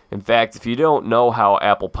available. In fact, if you don't know how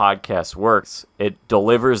Apple Podcasts works, it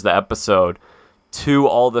delivers the episode to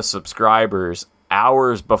all the subscribers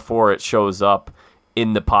hours before it shows up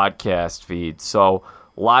in the podcast feed. So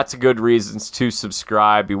lots of good reasons to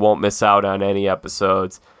subscribe. You won't miss out on any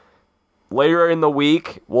episodes. Later in the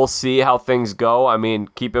week, we'll see how things go. I mean,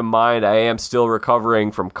 keep in mind, I am still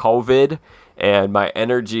recovering from COVID, and my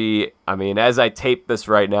energy, I mean, as I tape this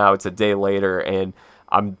right now, it's a day later, and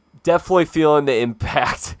I'm definitely feeling the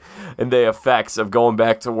impact and the effects of going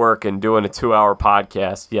back to work and doing a 2-hour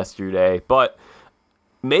podcast yesterday. But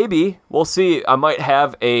maybe, we'll see. I might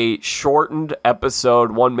have a shortened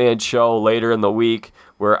episode, one-man show later in the week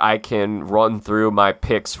where I can run through my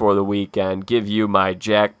picks for the weekend, give you my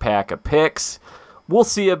Jack Pack of picks. We'll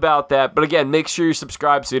see about that. But again, make sure you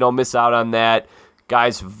subscribe so you don't miss out on that.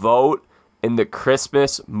 Guys, vote in the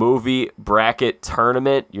Christmas movie bracket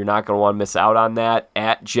tournament. You're not going to want to miss out on that.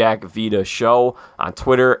 At Jack Vita Show on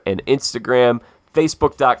Twitter and Instagram.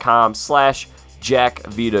 Facebook.com/Jack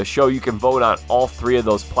Vita Show. You can vote on all 3 of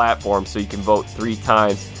those platforms, so you can vote 3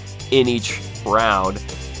 times in each round.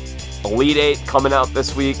 Elite 8 coming out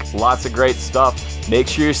this week. Lots of great stuff. Make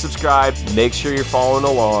sure you're subscribed. Make sure you're following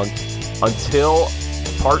along. Until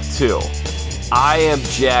part 2, I am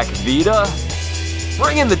Jack Vita.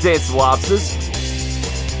 Bring in the Dance of Lobsters.